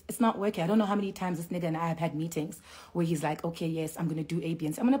way, it's not working. I don't know how many times this nigga and I have had meetings where he's like, okay, yes, I'm going to do A, B,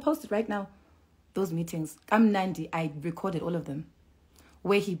 and C. I'm going to post it right now. Those meetings. I'm 90. I recorded all of them.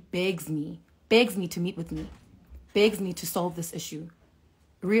 Where he begs me to meet with me, begs me to solve this issue,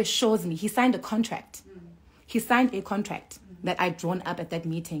 reassures me. He signed a contract. He signed a contract that I'd drawn up at that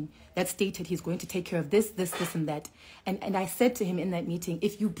meeting that stated he's going to take care of this, and that. And I said to him in that meeting,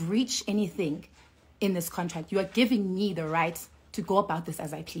 if you breach anything in this contract, you are giving me the right to go about this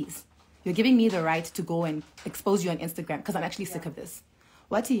as I please. You're giving me the right to go and expose you on Instagram because I'm actually sick of this.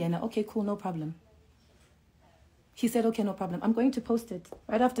 Okay, cool, no problem. He said, okay, no problem. I'm going to post it.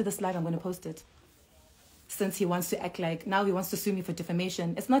 Right after this live, I'm going to post it. Since he wants to act like, now he wants to sue me for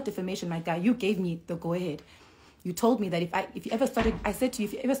defamation. It's not defamation, my guy. You gave me the go-ahead. You told me that if you ever started, I said to you,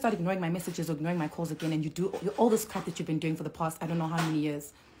 if you ever start ignoring my messages or ignoring my calls again, and you do all this crap that you've been doing for the past, I don't know how many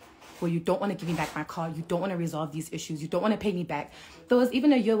years, where you don't want to give me back my car, you don't want to resolve these issues, you don't want to pay me back. There was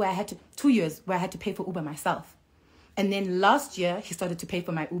even a year where 2 years where I had to pay for Uber myself. And then last year, he started to pay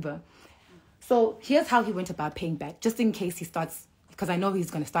for my Uber. So here's how he went about paying back, just in case he starts, because I know he's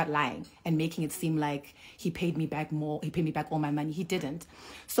going to start lying and making it seem like he paid me back more, he paid me back all my money. He didn't.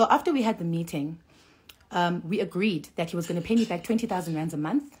 So after we had the meeting, we agreed that he was going to pay me back 20,000 rands a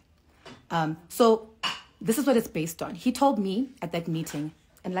month. So this is what it's based on. He told me at that meeting,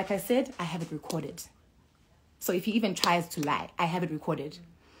 and like I said, I have it recorded. So if he even tries to lie, I have it recorded.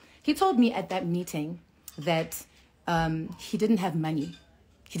 He told me at that meeting that he didn't have money.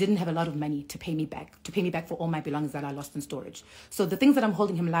 He didn't have a lot of money to pay me back for all my belongings that I lost in storage. So the things that I'm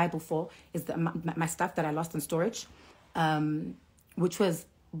holding him liable for is my stuff that I lost in storage,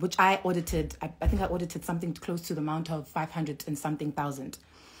 which I audited. I think I audited something close to the amount of 500 and something thousand.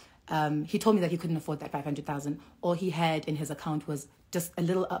 He told me that he couldn't afford that 500,000. All he had in his account was just a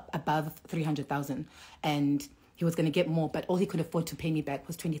little up above 300,000, and he was going to get more, but all he could afford to pay me back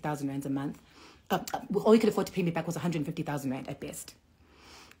was 20,000 rands a month. All he could afford to pay me back was 150,000 rand at best.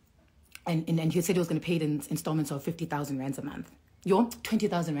 And he said he was going to pay it in installments of 50,000 rands a month.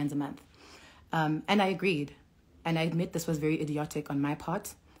 20,000 rands a month. And I agreed. And I admit this was very idiotic on my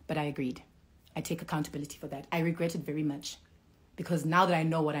part, but I agreed. I take accountability for that. I regret it very much. Because now that I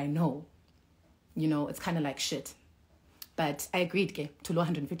know what I know, it's kind of like shit. But I agreed to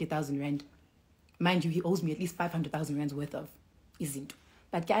 150,000 rand. Mind you, he owes me at least 500,000 rands worth of izinto.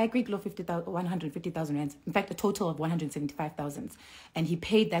 But I agreed below 150,000 rands. In fact, a total of 175,000. And he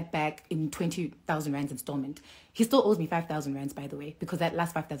paid that back in 20,000 rands installment. He still owes me 5,000 rands, by the way, because that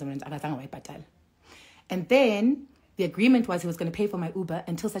last 5,000 rands, akazange wayibatal. And then the agreement was he was going to pay for my Uber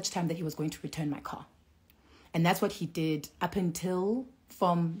until such time that he was going to return my car. And that's what he did up until,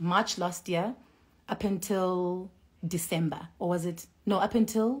 from March last year, up until December. Or was it? No, up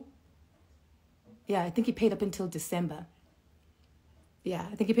until, I think he paid up until December. Yeah,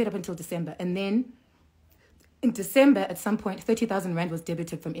 I think he paid up until December. And then in December, at some point, 30,000 rand was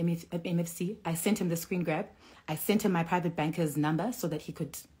debited from MFC. I sent him the screen grab. I sent him my private banker's number so that he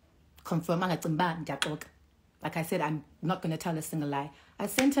could confirm. Like I said, I'm not going to tell a single lie. I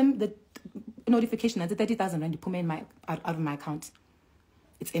sent him the notification that the 30,000 rand you put me out of my account.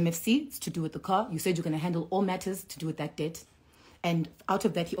 It's MFC. It's to do with the car. You said you're going to handle all matters to do with that debt. And out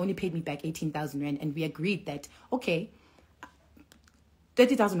of that, he only paid me back 18,000 rand. And we agreed that, okay,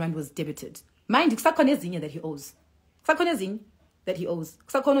 30,000 rand was debited. Mind you, kusakhona ezinye that he owes. Kusakhona ezinye that he owes.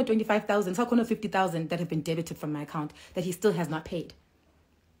 Kusakhona 25,000, kusakhona 50,000 that have been debited from my account that he still has not paid.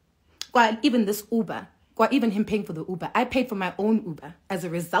 Even this Uber, even him paying for the Uber, I paid for my own Uber as a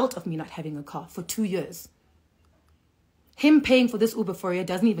result of me not having a car for 2 years. Him paying for this Uber for a year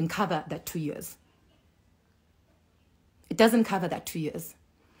doesn't even cover that 2 years. It doesn't cover that 2 years.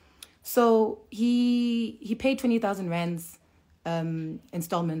 So he paid 20,000 rands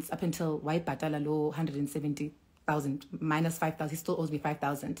installments up until white batala low 170,000 minus 5,000. He still owes me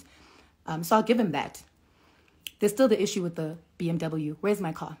 5,000. So I'll give him that. There's still the issue with the BMW. Where's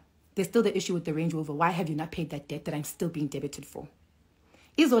my car? There's still the issue with the Range Rover. Why have you not paid that debt that I'm still being debited for?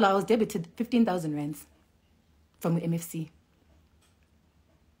 Izola, I was debited 15,000 rands from the MFC.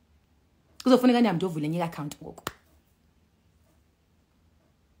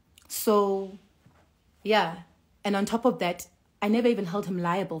 So, yeah. And on top of that, I never even held him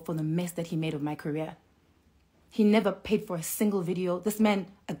liable for the mess that he made of my career. He never paid for a single video. This man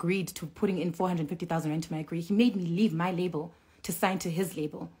agreed to putting in 450,000 rand to my agree. He made me leave my label to sign to his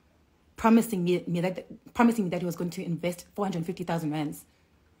label, promising me that he was going to invest 450,000 rands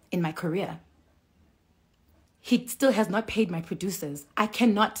in my career. He still has not paid my producers. I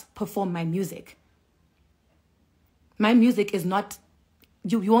cannot perform my music. My music is not,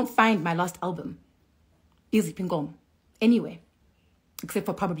 you won't find my last album. Easy Pingom. Anyway, except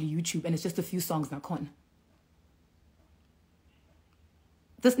for probably YouTube, and it's just a few songs now.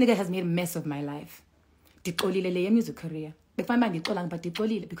 This nigga has made a mess of my life. Music career.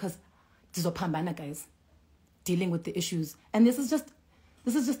 Because guys, dealing with the issues. And this is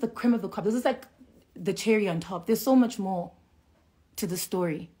just the cream of the crop. This is like the cherry on top. There's so much more to the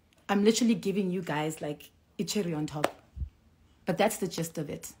story. I'm literally giving you guys like a cherry on top. But that's the gist of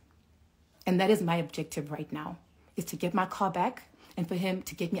it. And that is my objective right now, is to get my car back and for him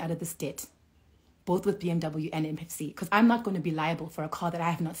to get me out of this debt, both with BMW and MFC, because I'm not going to be liable for a car that I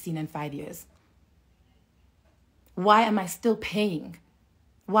have not seen in 5 years. Why am I still paying?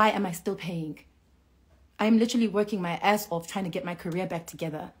 Why am I still paying? I'm literally working my ass off trying to get my career back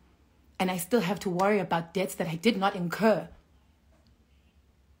together. And I still have to worry about debts that I did not incur.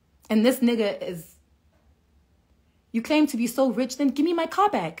 And this nigga is, you claim to be so rich, then give me my car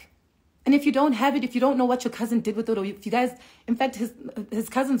back. And if you don't have it, if you don't know what your cousin did with it, or if you guys, in fact, his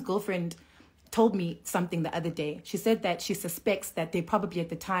cousin's girlfriend told me something the other day. She said that she suspects that they probably at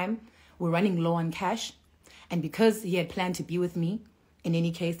the time were running low on cash. And because he had planned to be with me, in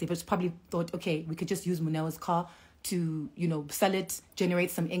any case, they just probably thought, okay, we could just use Moneoa's car to, sell it,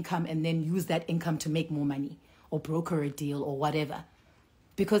 generate some income, and then use that income to make more money or broker a deal or whatever.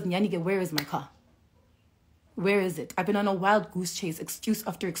 Because Nyanige, where is my car? Where is it? I've been on a wild goose chase, excuse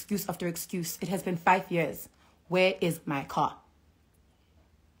after excuse after excuse. It has been 5 years. Where is my car?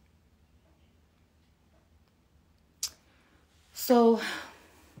 So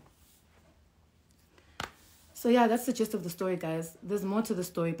yeah, that's the gist of the story, guys. There's more to the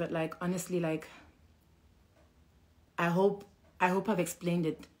story, but like, honestly, like, I hope I've explained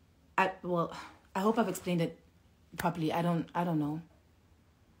it. I hope I've explained it properly. I don't know.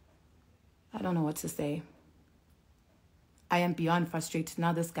 I don't know what to say. I am beyond frustrated.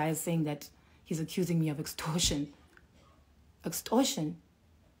 Now this guy is saying that he's accusing me of extortion. Extortion?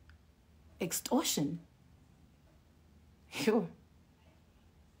 Extortion? Yo.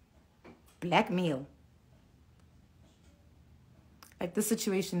 Blackmail. Like, this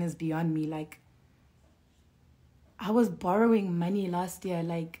situation is beyond me. Like, I was borrowing money last year.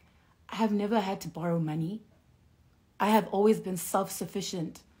 Like, I have never had to borrow money. I have always been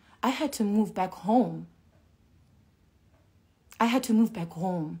self-sufficient. I had to move back home. I had to move back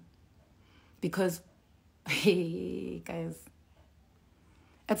home because, hey, guys,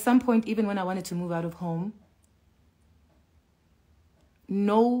 at some point, even when I wanted to move out of home,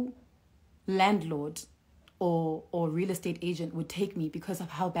 no landlord or real estate agent would take me because of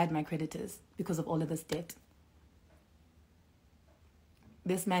how bad my credit is, because of all of this debt.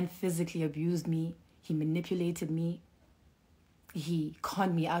 This man physically abused me. He manipulated me. He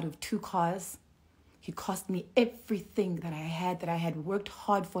conned me out of 2 cars. He cost me everything that I had worked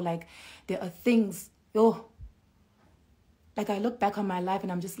hard for. Like, there are things, like, I look back on my life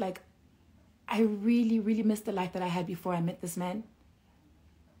and I'm just like, I really, really miss the life that I had before I met this man.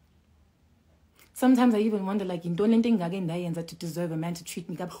 Sometimes I even wonder, like, to deserve a man to treat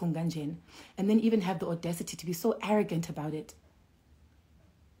me and then even have the audacity to be so arrogant about it.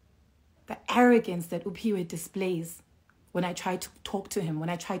 The arrogance that Upiwe displays when I try to talk to him, when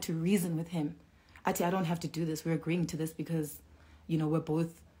I try to reason with him. I don't have to do this. We're agreeing to this because, we're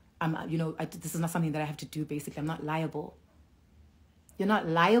both, this is not something that I have to do, basically. I'm not liable. You're not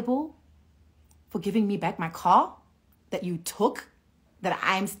liable for giving me back my car that you took, that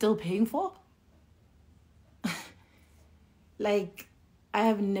I'm still paying for? Like, I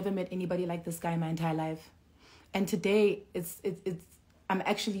have never met anybody like this guy in my entire life. And today, I'm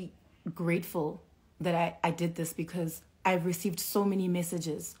actually grateful that I did this, because I've received so many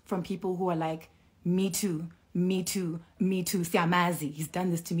messages from people who are like, me too, me too, me too. Siamazi, he's done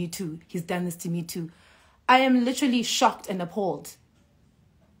this to me too. He's done this to me too. I am literally shocked and appalled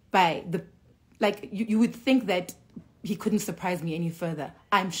by you would think that he couldn't surprise me any further.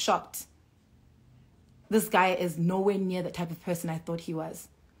 I'm shocked. This guy is nowhere near the type of person I thought he was.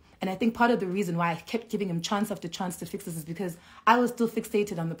 And I think part of the reason why I kept giving him chance after chance to fix this is because I was still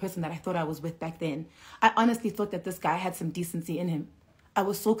fixated on the person that I thought I was with back then. I honestly thought that this guy had some decency in him. I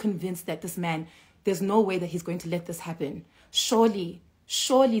was so convinced that this man, there's no way that he's going to let this happen. Surely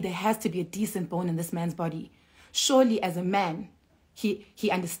there has to be a decent bone in this man's body. Surely as a man,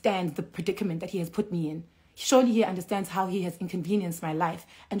 he understands the predicament that he has put me in. Surely he understands how he has inconvenienced my life.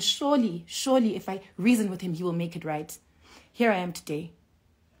 And surely if I reason with him, he will make it right. Here I am today,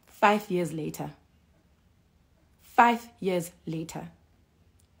 5 years later. 5 years later.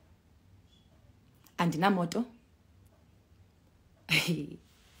 andinamoto.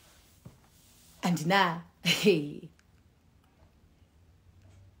 Andina.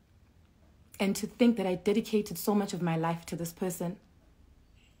 And to think that I dedicated so much of my life to this person.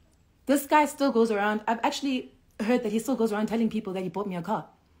 This guy still goes around. I've actually heard that he still goes around telling people that he bought me a car.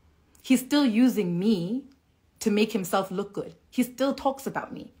 He's still using me to make himself look good. He still talks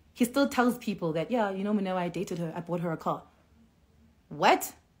about me. He still tells people that, yeah, you know, Moneoa, I dated her. I bought her a car.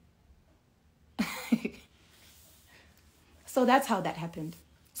 What? So that's how that happened.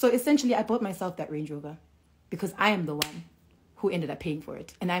 So essentially, I bought myself that Range Rover because I am the one who ended up paying for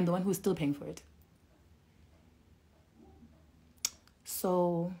it. And I'm the one who's still paying for it.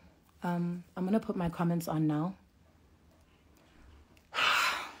 So I'm going to put my comments on now.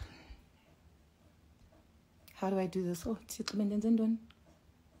 How do I do this? Oh,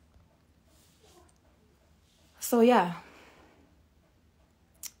 so yeah,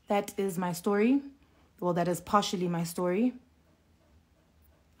 that is my story. Well, that is partially my story.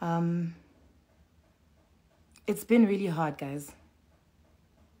 It's been really hard, guys.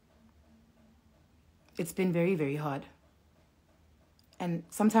 It's been very, very hard. And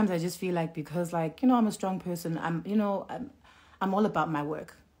sometimes I just feel like because, like, you know, I'm a strong person. I'm all about my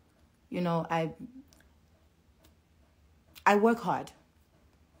work. You know, I work hard.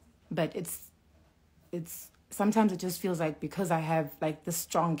 But it's sometimes it just feels like because I have like this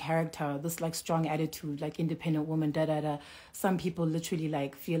strong character, this like strong attitude, like independent woman, some people literally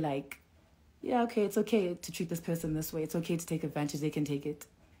like feel like, yeah, okay, it's okay to treat this person this way. It's okay to take advantage. They can take it.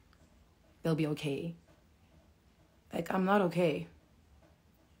 They'll be okay. Like, I'm not okay.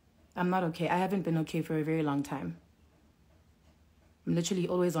 I'm not okay. I haven't been okay for a very long time. I'm literally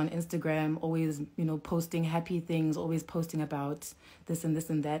always on Instagram, always, you know, posting happy things, always posting about this and this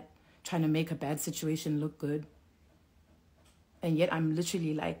and that, trying to make a bad situation look good. And yet I'm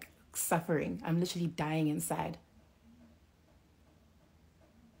literally like suffering. I'm literally dying inside.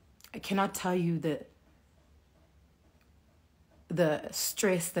 I cannot tell you the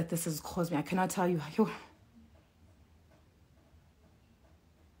stress that this has caused me. I cannot tell you how.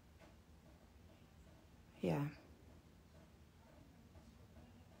 Yeah.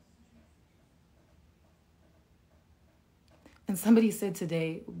 And somebody said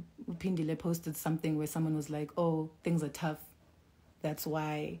today, Upindile posted something where someone was like, oh, things are tough. That's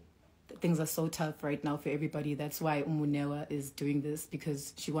why things are so tough right now for everybody. That's why Moneoa is doing this,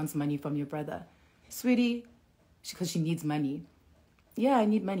 because she wants money from your brother. Sweetie, because she needs money. Yeah, I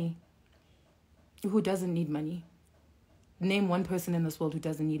need money. Who doesn't need money? Name one person in this world who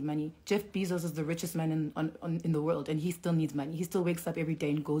doesn't need money. Jeff Bezos is the richest man in the world, and he still needs money. He still wakes up every day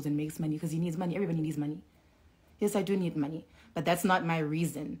and goes and makes money because he needs money. Everybody needs money. Yes, I do need money, but that's not my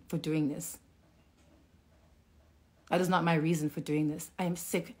reason for doing this. That is not my reason for doing this. I am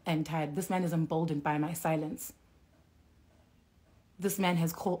sick and tired. This man is emboldened by my silence. This man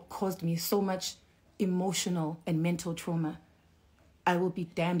has caused me so much emotional and mental trauma. I will be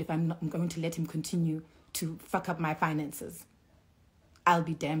damned if I'm going to let him continue to fuck up my finances. I'll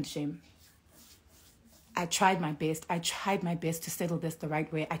be damned shame. I tried my best. I tried my best to settle this the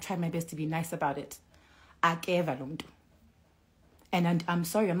right way. I tried my best to be nice about it. And I'm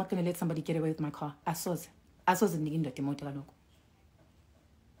sorry, I'm not going to let somebody get away with my car. Asoze ndinike imoto kaloku.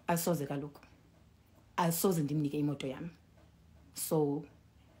 Asoze kaloku. Asoze ndimnike imoto yam. So,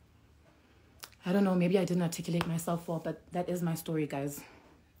 I don't know, maybe I didn't articulate myself well, but that is my story, guys.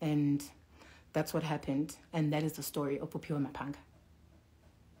 And that's what happened. And that is the story of Uphiwa Mapanga.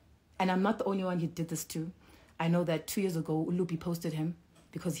 And I'm not the only one who did this to. I know that 2 years ago, Ulupi posted him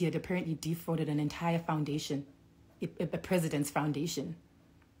because he had apparently defrauded an entire foundation, a president's foundation.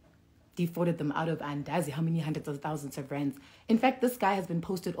 Defrauded them out of andazi, how many hundreds of thousands of rands. In fact, this guy has been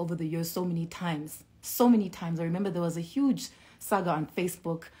posted over the years so many times. So many times. I remember there was a huge saga on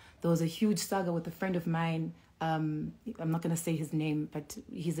Facebook. There was a huge saga with a friend of mine. I'm not going to say his name, but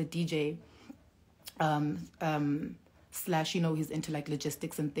he's a DJ. Slash, you know, he's into like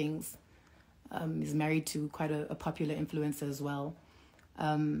logistics and things. He's married to quite a popular influencer as well.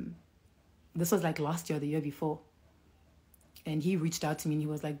 This was like last year, the year before. And he reached out to me and he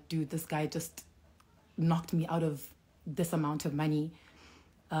was like, dude, this guy just knocked me out of this amount of money.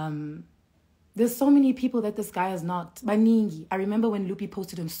 There's so many people that this guy has knocked. Baningi. I remember when Lupi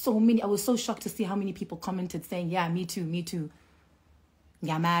posted him, I was so shocked to see how many people commented saying, yeah, me too, me too.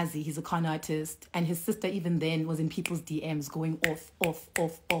 Yamazi, he's a con artist. And his sister even then was in people's DMs going off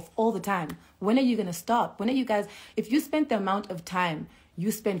all the time. When are you going to stop? When are you guys, if you spent the amount of time you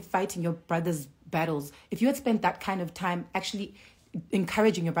spent fighting your brother's battles, if you had spent that kind of time actually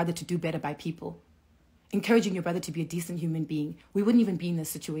encouraging your brother to do better by people, encouraging your brother to be a decent human being, we wouldn't even be in this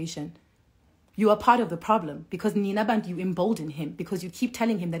situation. You are part of the problem because Ninaband, you embolden him because you keep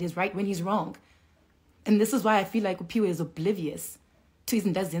telling him that he's right when he's wrong. And this is why I feel like Upiwe is oblivious to his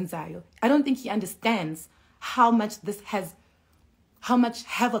ndazenzayo. I don't think he understands how much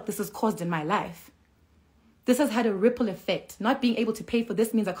havoc this has caused in my life. This has had a ripple effect. Not being able to pay for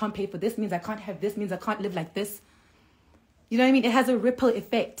this means I can't pay for this, means I can't have this, means I can't live like this. You know what I mean? It has a ripple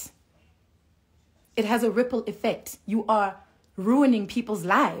effect. It has a ripple effect. You are ruining people's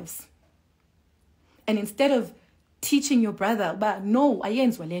lives. And instead of teaching your brother, but no,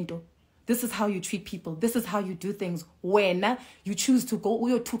 ayenzwa lento. This is how you treat people. This is how you do things. When you choose to go,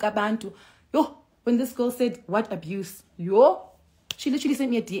 uyotuka yo, when this girl said, what abuse? Yo, she literally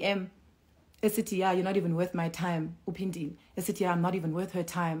sent me a DM. Esithi, yeah, you're not even worth my time. Upindin. Esithi, yeah, I'm not even worth her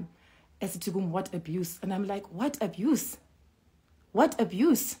time. Esithi, what abuse? And I'm like, what abuse? What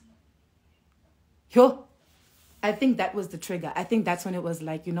abuse? Yo, I think that was the trigger. I think that's when it was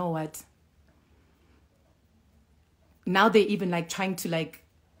like, you know what? Now they're even like trying to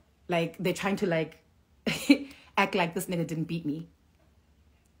they're trying to act like this nigga didn't beat me.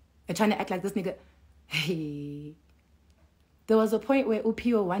 They're trying to act like this nigga. Hey. There was a point where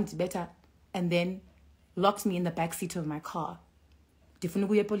Upio wanted better and then locked me in the back seat of my car.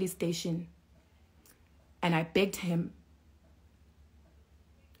 Difunuguye police station. And I begged him.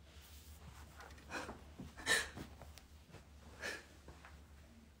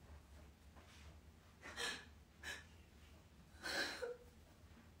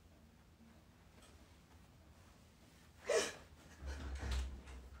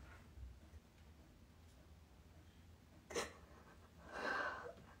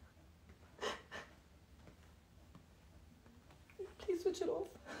 Switch it off.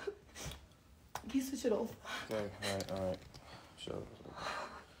 Can you switch it off? Okay, alright. Sure.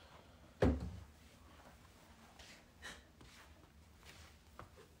 No.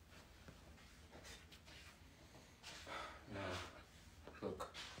 Look.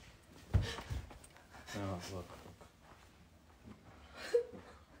 No, look.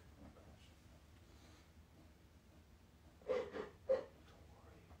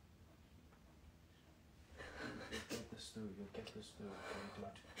 You'll get this through,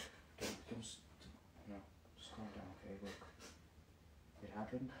 okay? Just calm down, okay? Look, it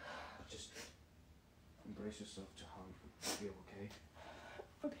happened. Just embrace yourself to how you feel, okay?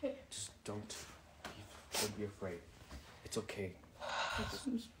 Okay. Just don't be afraid. It's okay.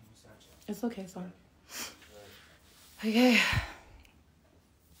 It's okay, son. Okay.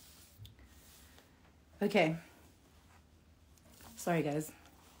 Okay. Sorry, guys.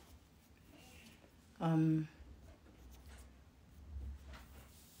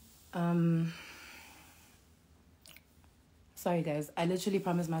 Sorry, guys. I literally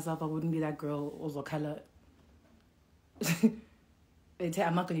promised myself I wouldn't be that girl, Ozokala.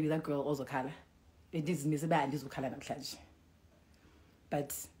 I'm not going to be that girl, Ozokala. It is Miss Bad, this Okala Namklaj.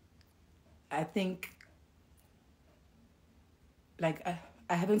 But I think, like,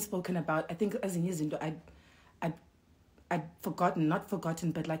 I haven't spoken about, I think as in years into, I'd forgotten, not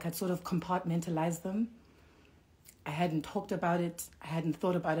forgotten, but like I'd sort of compartmentalized them. I hadn't talked about it. I hadn't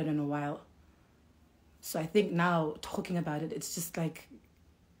thought about it in a while. So I think now talking about it, it's just like,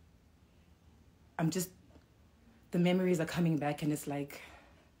 the memories are coming back and it's like,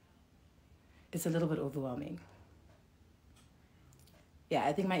 it's a little bit overwhelming. Yeah,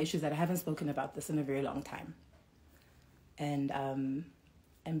 I think my issue is that I haven't spoken about this in a very long time. And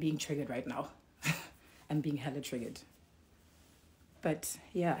I'm being triggered right now. I'm being hella triggered. But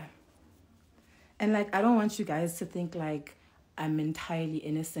yeah. And like, I don't want you guys to think like I'm entirely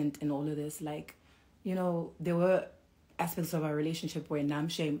innocent in all of this. Like, you know, there were aspects of our relationship where Nam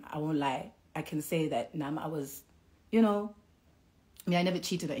shame, I won't lie. I can say that Nam, I was, you know, I mean, I never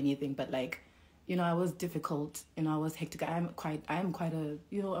cheated or anything, but like, you know, I was difficult, you know, I was hectic. I am quite a,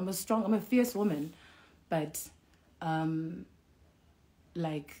 you know, I'm a fierce woman, but,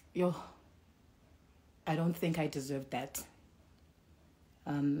 like, I don't think I deserved that.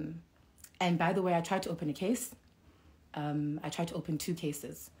 And by the way, I tried to open a case. I tried to open 2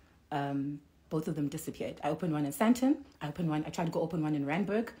 cases. Both of them disappeared. I opened one in Sandton. I tried to go open one in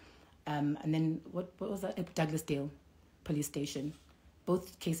Randburg. And then, what was that? At Douglasdale police station.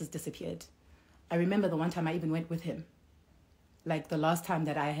 Both cases disappeared. I remember the one time I even went with him. Like the last time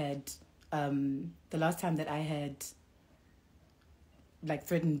that I had like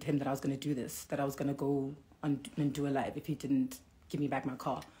threatened him that I was going to do this, that I was going to go on and do a live if he didn't give me back my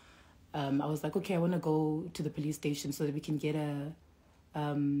car. I was like, okay, I want to go to the police station so that we can get a,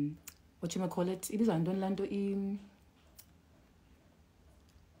 whatchamacallit? It is Andonlando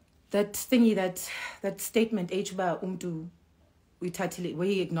that thingy, that statement, where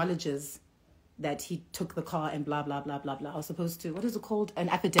he acknowledges that he took the car and blah, blah, blah, blah, blah. I was supposed to, what is it called? An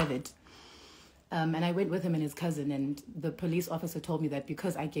affidavit. And I went with him and his cousin, and the police officer told me that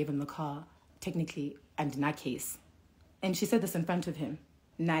because I gave him the car, technically, and in that case. And she said this in front of him.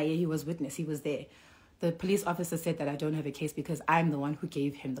 Naye, he was witness, he was there. The police officer said that I don't have a case because I'm the one who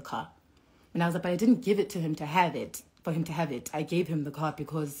gave him the car. And I was like, but I didn't give it to him to have it, for him to have it. I gave him the car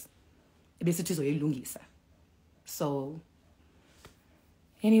because so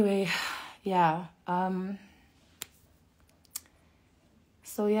anyway, yeah.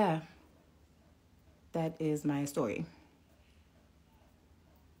 So yeah, that is my story.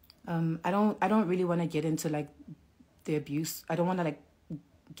 I don't really want to get into like the abuse. I don't want to like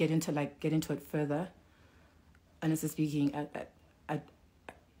get into it further. Honestly speaking,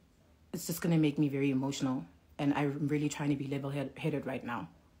 it's just gonna make me very emotional, and I'm really trying to be level-headed right now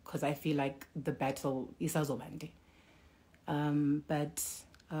because I feel like the battle is azobande. But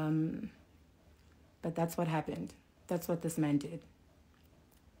that's what happened. That's what this man did.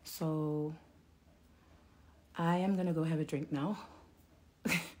 So I am gonna go have a drink now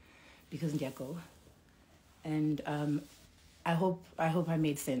because Ngeko. And I hope I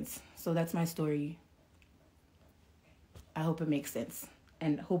made sense. So that's my story. I hope it makes sense.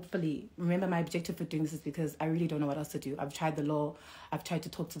 And hopefully, remember, my objective for doing this is because I really don't know what else to do. I've tried the law. I've tried to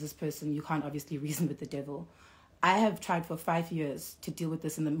talk to this person. You can't obviously reason with the devil. I have tried for 5 years to deal with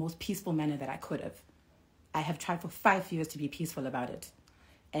this in the most peaceful manner that I could have. I have tried for 5 years to be peaceful about it.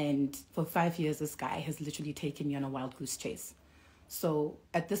 And for 5 years, this guy has literally taken me on a wild goose chase. So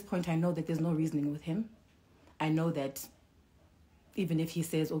at this point, I know that there's no reasoning with him. I know that even if he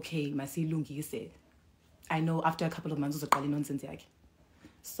says, okay, masilungi, you say, I know after a couple of months,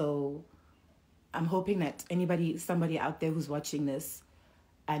 so I'm hoping that somebody out there who's watching this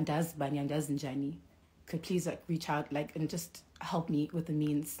and does Bani and does Njani could please like reach out and just help me with the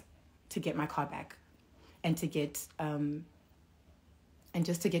means to get my car back and to get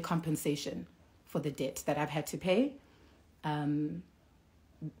compensation for the debt that I've had to pay and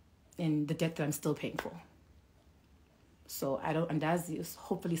the debt that I'm still paying for. So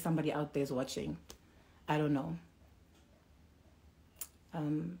hopefully somebody out there is watching. I don't know.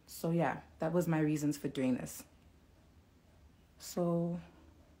 So yeah, that was my reasons for doing this. So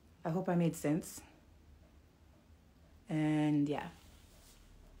I hope I made sense. And yeah.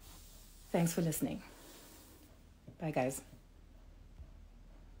 Thanks for listening. Bye, guys.